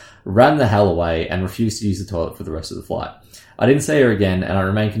face, ran the hell away and refused to use the toilet for the rest of the flight. I didn't see her again and I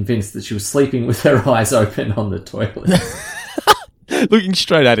remain convinced that she was sleeping with her eyes open on the toilet. Looking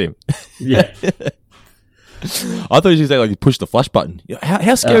straight at him. Yeah. I thought you were like push the flush button.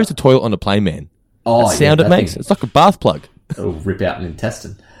 How scary is the toilet on a plane, man? Oh, that sound it makes? It's like a bath plug. It'll rip out an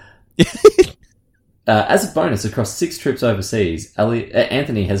intestine. As a bonus, across 6 trips overseas,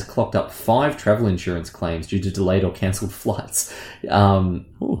 Anthony has clocked up 5 travel insurance claims due to delayed or cancelled flights.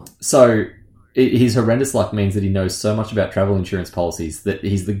 So his horrendous luck means that he knows so much about travel insurance policies that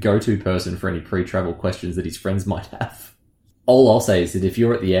he's the go-to person for any pre-travel questions that his friends might have. All I'll say is that if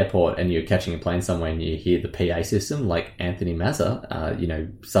you're at the airport and you're catching a plane somewhere and you hear the PA system, like Anthony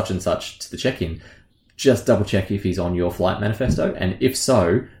Mazza, such and such to the check-in, just double check if he's on your flight manifesto, and if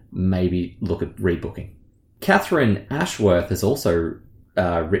so, maybe look at rebooking. Catherine Ashworth has also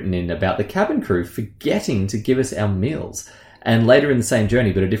written in about the cabin crew forgetting to give us our meals, and later in the same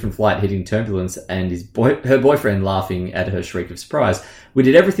journey but a different flight hitting turbulence and her boyfriend laughing at her shriek of surprise. We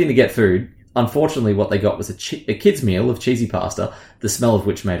did everything to get food. Unfortunately, what they got was a kid's meal of cheesy pasta, the smell of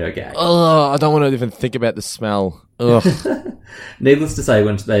which made her gag. Oh, I don't want to even think about the smell. Ugh. Needless to say,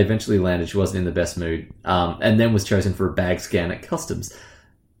 when they eventually landed, she wasn't in the best mood, and then was chosen for a bag scan at customs.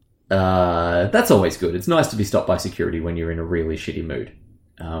 That's always good. It's nice to be stopped by security when you're in a really shitty mood.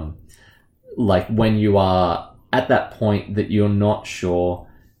 like when you are at that point that you're not sure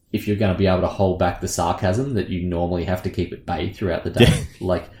if you're going to be able to hold back the sarcasm that you normally have to keep at bay throughout the day. Yeah.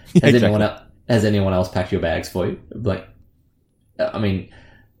 Like, Yeah, has anyone else packed your bags for you? Like, I mean,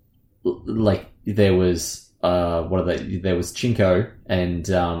 like there was there was Chinko and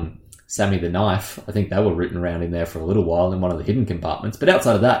Sammy the Knife. I think they were written around in there for a little while in one of the hidden compartments. But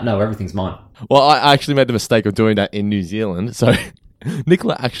outside of that, no, everything's mine. Well, I actually made the mistake of doing that in New Zealand. So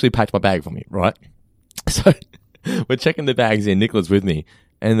Nicola actually packed my bag for me, right? So we're checking the bags in. Nicola's with me.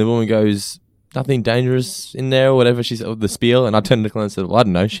 And the woman goes, nothing dangerous in there or whatever. She said, the spiel. And I turned to Nicola and said, well, I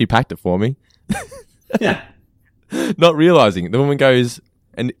don't know. She packed it for me. Yeah. Not realizing. The woman goes,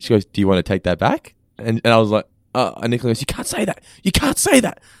 and she goes, do you want to take that back? And I was like, and Nicola goes, you can't say that. You can't say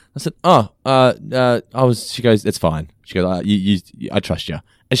that. I said, she goes, it's fine. She goes, I trust you.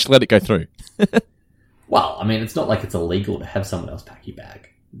 And she let it go through. Well, I mean, it's not like it's illegal to have someone else pack your bag.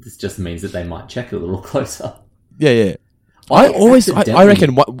 This just means that they might check it a little closer. Yeah. I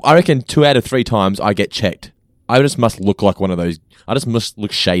reckon 2 out of 3 times I get checked. I just must look like one of those. I just must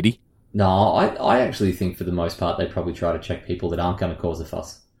look shady. No, I actually think for the most part they probably try to check people that aren't going to cause a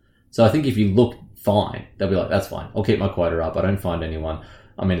fuss. So I think if you look fine, they'll be like, that's fine. I'll keep my quota up. I don't find anyone.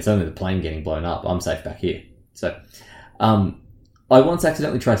 I mean, it's only the plane getting blown up. I'm safe back here. So, I once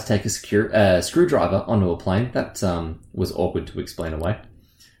accidentally tried to take a screwdriver onto a plane. That was awkward to explain away.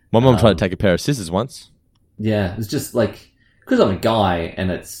 My mum tried to take a pair of scissors once. Yeah, it's just like, because I'm a guy and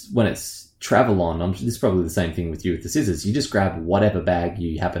when it's travel on, this is probably the same thing with you with the scissors. You just grab whatever bag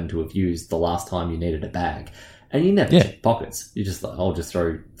you happen to have used the last time you needed a bag. And you never check pockets. You just like, I'll just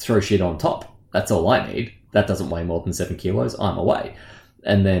throw shit on top. That's all I need. That doesn't weigh more than 7 kilos. I'm away.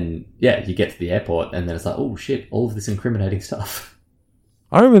 And then, you get to the airport and then it's like, oh shit, all of this incriminating stuff.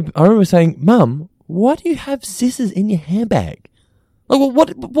 I remember saying, Mum, why do you have scissors in your handbag? Like, well,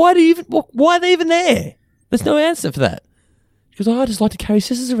 why are they even there? There's no answer for that. Because I just like to carry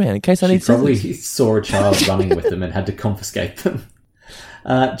scissors around in case I need scissors. She probably saw a child running with them and had to confiscate them.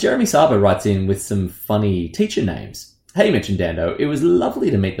 Jeremy Sabo writes in with some funny teacher names. Hey, Mitch and Dando, it was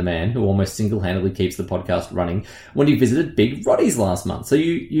lovely to meet the man who almost single-handedly keeps the podcast running when he visited Big Roddy's last month. So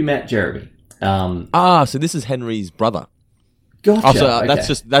you met Jeremy. So this is Henry's brother. Gotcha. Oh, so okay.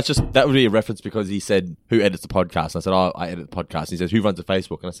 that would be a reference because he said, who edits the podcast? And I said, I edit the podcast. And he says, who runs the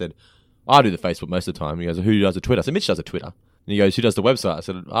Facebook? And I said, I do the Facebook most of the time. He goes, who does the Twitter? I said, Mitch does the Twitter. And he goes, who does the website? I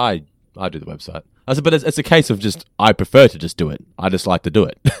said, I do the website. I said, but it's a case of just, I prefer to just do it. I just like to do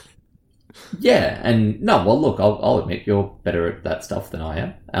it. Yeah, and no, well, look, I'll admit you're better at that stuff than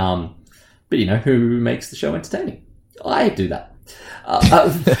I am. But who makes the show entertaining? I do that.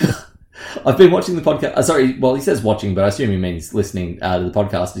 I've been watching the podcast. Sorry, well, he says watching, but I assume he means listening to the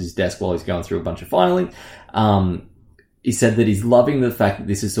podcast at his desk while he's going through a bunch of filing. He said that he's loving the fact that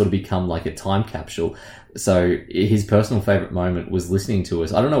this has sort of become like a time capsule. So his personal favourite moment was listening to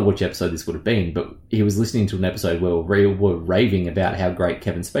us. I don't know which episode this would have been, but he was listening to an episode where we were raving about how great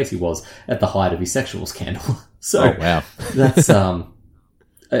Kevin Spacey was at the height of his sexual scandal. So oh, wow. That's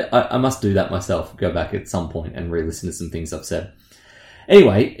I must do that myself. Go back at some point and re-listen to some things I've said.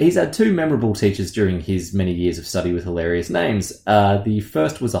 Anyway, he's had 2 memorable teachers during his many years of study with hilarious names. The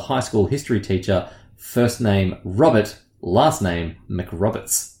first was a high school history teacher, first name Robert, last name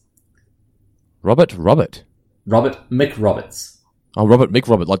McRoberts. Robert McRoberts. Oh, Robert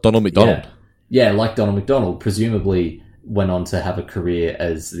McRobert, like Donald McDonald. Yeah, like Donald McDonald. Presumably went on to have a career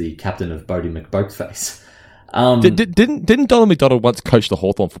as the captain of Bodie McBoatface. Didn't Donald McDonald once coach the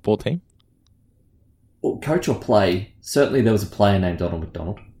Hawthorn football team? Well, coach or play? Certainly there was a player named Donald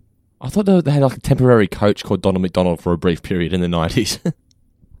McDonald. I thought they had like a temporary coach called Donald McDonald for a brief period in the 90s.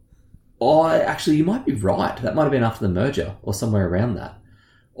 Actually, you might be right. That might have been after the merger or somewhere around that.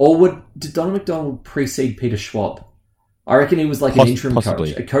 Or did Donald McDonald precede Peter Schwab? I reckon he was like an interim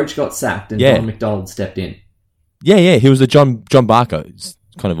coach. A coach got sacked and Donald McDonald stepped in. Yeah. He was the John Barker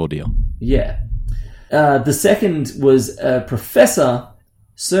kind of ordeal. Yeah. The second was a professor,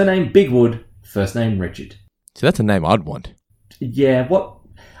 surname Bigwood, first name Richard. So that's a name I'd want. Yeah,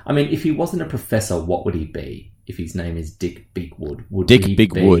 if he wasn't a professor, what would he be? If his name is Dick Bigwood.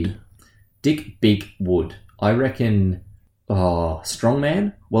 Dick Bigwood. I reckon...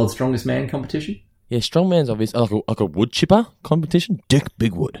 strongman? World's Strongest Man competition? Yeah, strongman's obviously like a wood chipper competition. Dick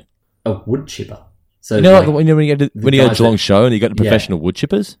Bigwood. A wood chipper. So when you go to Geelong show and you got the professional wood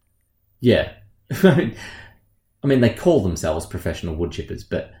chippers? Yeah. I mean, they call themselves professional wood chippers,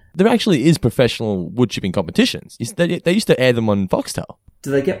 but... There actually is professional wood chipping competitions. They used to air them on Foxtel. Do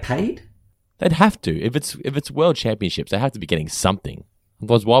they get paid? They'd have to. If it's world championships, they have to be getting something.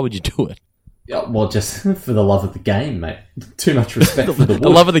 Otherwise, why would you do it? Well, just for the love of the game, mate. Too much respect for the wood. The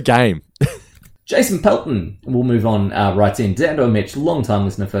love of the game. Jason Pelton, we'll move on, writes in. Dando Mitch, long-time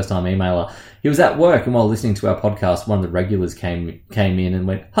listener, first-time emailer. He was at work, and while listening to our podcast, one of the regulars came in and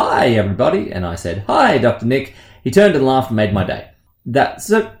went, "Hi, everybody." And I said, "Hi, Dr. Nick." He turned and laughed and made my day.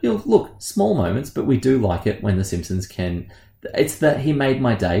 Look, small moments, but we do like it when The Simpsons can... It's that he made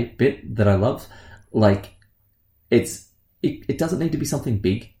my day bit that I love. Like, it doesn't need to be something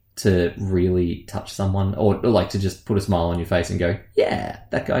big to really touch someone, or like to just put a smile on your face and go, yeah,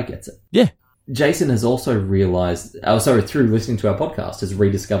 that guy gets it. Yeah. Jason has also realised, through listening to our podcast, has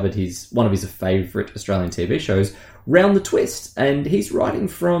rediscovered one of his favourite Australian TV shows, Round the Twist, and he's writing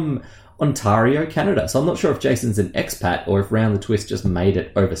from Ontario, Canada. So I'm not sure if Jason's an expat or if Round the Twist just made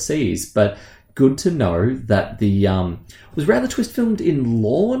it overseas, but good to know that was Round the Twist filmed in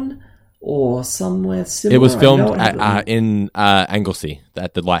Lorne or somewhere similar? It was filmed in Anglesey,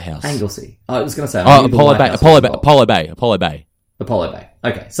 at the lighthouse. Anglesey. I was going to say... Apollo Bay.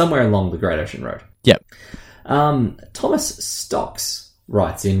 Okay, somewhere along the Great Ocean Road. Yep. Thomas Stocks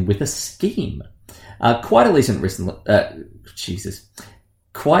writes in with a scheme. Quite a recent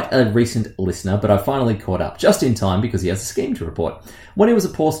listener, but I finally caught up just in time because he has a scheme to report. When he was a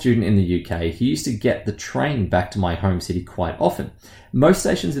poor student in the UK, he used to get the train back to my home city quite often. Most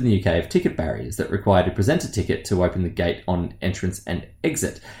stations in the UK have ticket barriers that require to present a ticket to open the gate on entrance and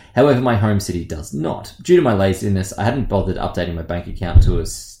exit. However, my home city does not. Due to my laziness, I hadn't bothered updating my bank account to a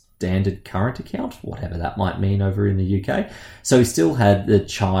standard current account, whatever that might mean over in the UK. So he still had the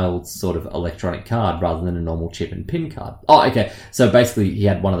child's sort of electronic card rather than a normal chip and PIN card. Oh, okay. So basically he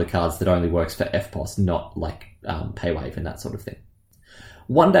had one of the cards that only works for FPOS, not like PayWave and that sort of thing.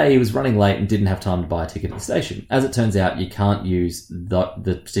 One day he was running late and didn't have time to buy a ticket at the station. As it turns out, you can't use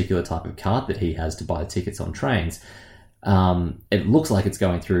the particular type of card that he has to buy tickets on trains. It looks like it's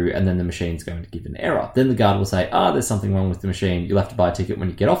going through and then the machine's going to give an error. Then the guard will say, there's something wrong with the machine. You'll have to buy a ticket when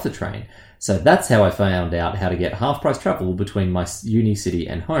you get off the train. So that's how I found out how to get half-price travel between my uni city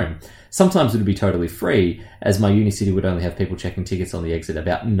and home. Sometimes it would be totally free, as my uni city would only have people checking tickets on the exit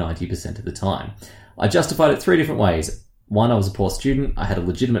about 90% of the time. I justified it 3 different ways. 1, I was a poor student, I had a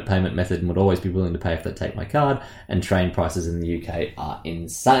legitimate payment method and would always be willing to pay if they take my card, and train prices in the UK are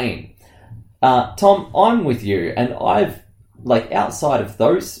insane. Tom, I'm with you, and I've, outside of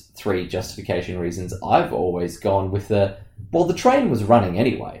those 3 justification reasons, I've always gone with the train was running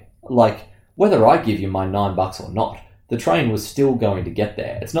anyway. Whether I give you my $9 or not, the train was still going to get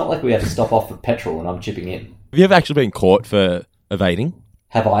there. It's not like we had to stop off for petrol and I'm chipping in. Have you ever actually been caught for evading?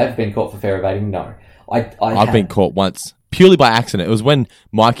 Have I ever been caught for fare evading? No. I've been caught once, purely by accident. It was when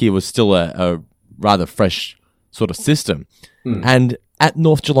Mikey was still a rather fresh sort of system. And at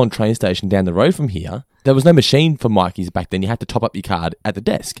North Geelong train station down the road from here, there was no machine for Mikey's back then. You had to top up your card at the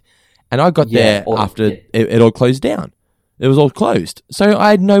desk. And I got there after it all closed down. It was all closed. So I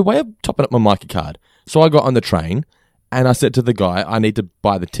had no way of topping up my Mikey card. So I got on the train and I said to the guy, I need to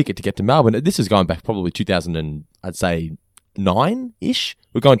buy the ticket to get to Melbourne. This is going back probably 2009-ish.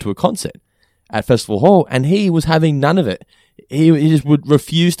 We're going to a concert at Festival Hall, and he was having none of it. He just would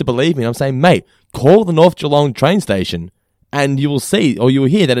refuse to believe me. I'm saying, mate, call the North Geelong train station and you will see, or you will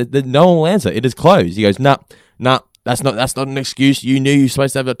hear that no one will answer. It is closed. He goes, nah, that's not an excuse. You knew you were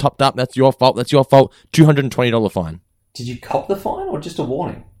supposed to have it topped up. That's your fault. $220 fine. Did you cop the fine or just a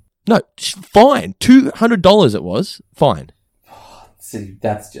warning? No, fine. $200 it was. Fine. See,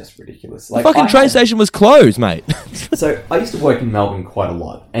 that's just ridiculous. The fucking train station was closed, mate. So I used to work in Melbourne quite a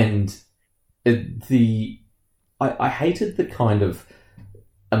lot, and I hated the kind of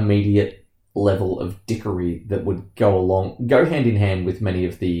immediate level of dickery that would go hand in hand with many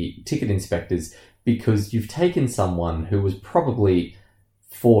of the ticket inspectors, because you've taken someone who was probably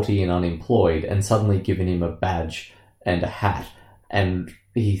 40 and unemployed and suddenly given him a badge and a hat, and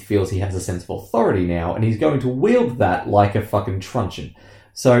he feels he has a sense of authority now, and he's going to wield that like a fucking truncheon.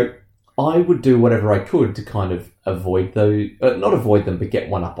 So I would do whatever I could to kind of avoid those, not avoid them, but get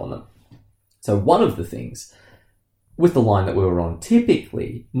one up on them. So one of the things with the line that we were on,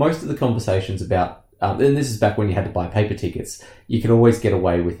 typically, most of the conversations about, and this is back when you had to buy paper tickets, you could always get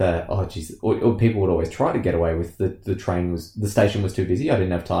away with or people would always try to get away with the station was too busy, I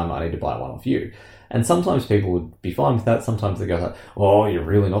didn't have time, I need to buy one off you. And sometimes people would be fine with that. Sometimes they go, oh, you're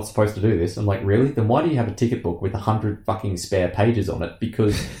really not supposed to do this. I'm like, really? Then why do you have a ticket book with 100 fucking spare pages on it?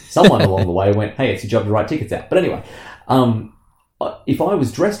 Because someone along the way went, hey, it's your job to write tickets out. But anyway, if I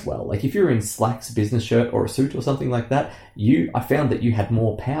was dressed well, like if you're in slacks, business shirt, or a suit or something like that, I found that you had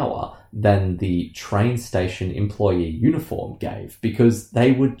more power than the train station employee uniform gave, because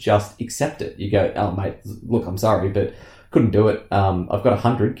they would just accept it. You go, oh, mate, look, I'm sorry, but couldn't do it. I've got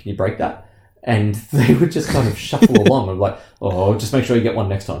 100. Can you break that? And they would just kind of shuffle along. I'm like, oh, just make sure you get one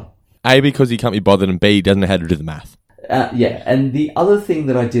next time. A, because he can't be bothered, and B, he doesn't know how to do the math. Yeah, and the other thing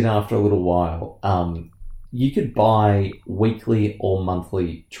that I did after a little while, you could buy weekly or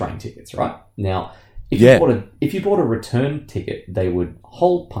monthly train tickets, right? Now, if you bought a return ticket, they would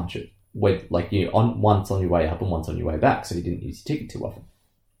hole punch it with once on your way up and once on your way back, so you didn't use your ticket too often.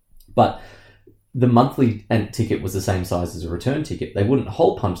 But the monthly ticket was the same size as a return ticket. They wouldn't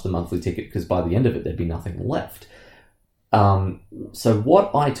hole punch the monthly ticket because by the end of it, there'd be nothing left. So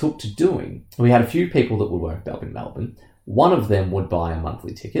what I took to doing, we had a few people that would work up in Melbourne. One of them would buy a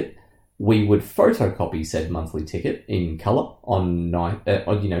monthly ticket. We would photocopy said monthly ticket in colour on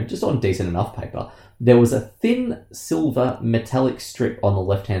just on decent enough paper. There was a thin silver metallic strip on the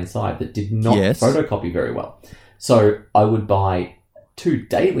left-hand side that did not photocopy very well. So I would buy 2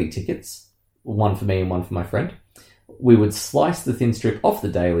 daily tickets, one for me and one for my friend. We would slice the thin strip off the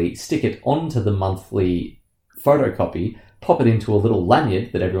daily, stick it onto the monthly photocopy, pop it into a little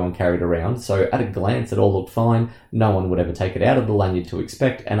lanyard that everyone carried around, so at a glance it all looked fine. No one would ever take it out of the lanyard to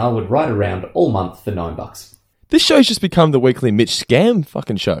expect, and I would ride around all month for $9. This show's just become the weekly Mitch scam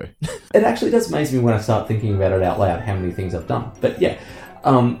fucking show. It actually does amaze me when I start thinking about it out loud, how many things I've done. But yeah.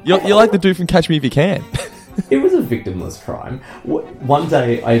 You're like the dude from Catch Me If You Can. It was a victimless crime. One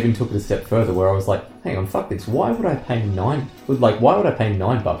day I even took it a step further where I was like, hang on, fuck this. Why would I pay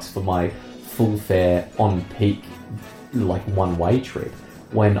 $9 for my full fare on peak, one-way trip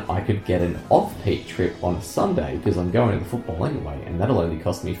when I could get an off-peak trip on a Sunday because I'm going to the football anyway, and that'll only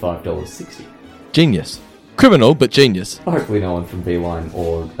cost me $5.60. Genius. Criminal, but genius. Hopefully no one from Beeline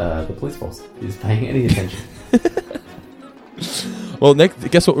or the police force is paying any attention. Well,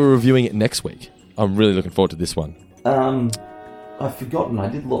 guess what we're reviewing it next week? I'm really looking forward to this one. I've forgotten. I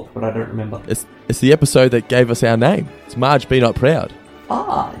did look, but I don't remember. It's the episode that gave us our name. It's Marge Be Not Proud.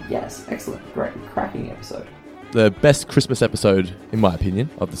 Ah, yes. Excellent. Great. Cracking episode. The best Christmas episode, in my opinion,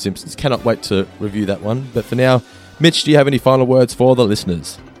 of The Simpsons. Cannot wait to review that one. But for now, Mitch, do you have any final words for the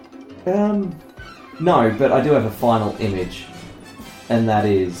listeners? No, but I do have a final image. And that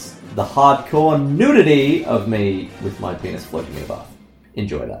is the hardcore nudity of me with my penis floating in a bath.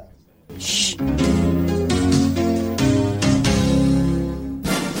 Enjoy that. Shh.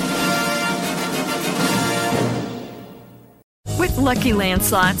 With Lucky Land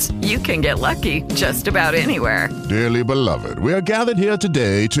Slots, you can get lucky just about anywhere. Dearly beloved, we are gathered here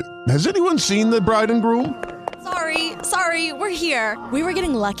today to... Has anyone seen the bride and groom? Sorry, we're here. We were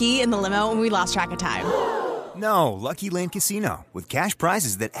getting lucky in the limo and we lost track of time. No, Lucky Land Casino, with cash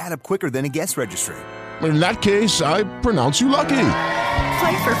prizes that add up quicker than a guest registry. In that case, I pronounce you lucky.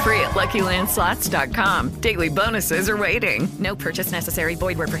 Play for free at LuckyLandSlots.com. Daily bonuses are waiting. No purchase necessary.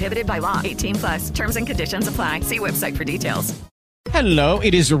 Void where prohibited by law. 18+. Terms and conditions apply. See website for details. Hello,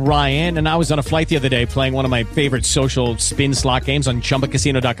 it is Ryan, and I was on a flight the other day playing one of my favorite social spin slot games on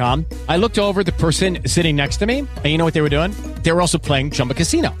ChumbaCasino.com. I looked over at the person sitting next to me, and you know what they were doing? They were also playing Chumba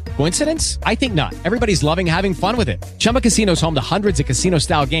Casino. Coincidence? I think not. Everybody's loving having fun with it. Chumba Casino is home to hundreds of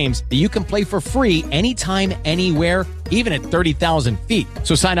casino-style games that you can play for free anytime, anywhere, even at 30,000 feet.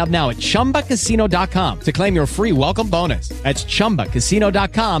 So sign up now at ChumbaCasino.com to claim your free welcome bonus. That's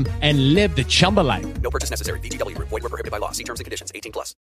ChumbaCasino.com and live the Chumba life. No purchase necessary. VGW. Void where prohibited by law. See terms and conditions. 18+.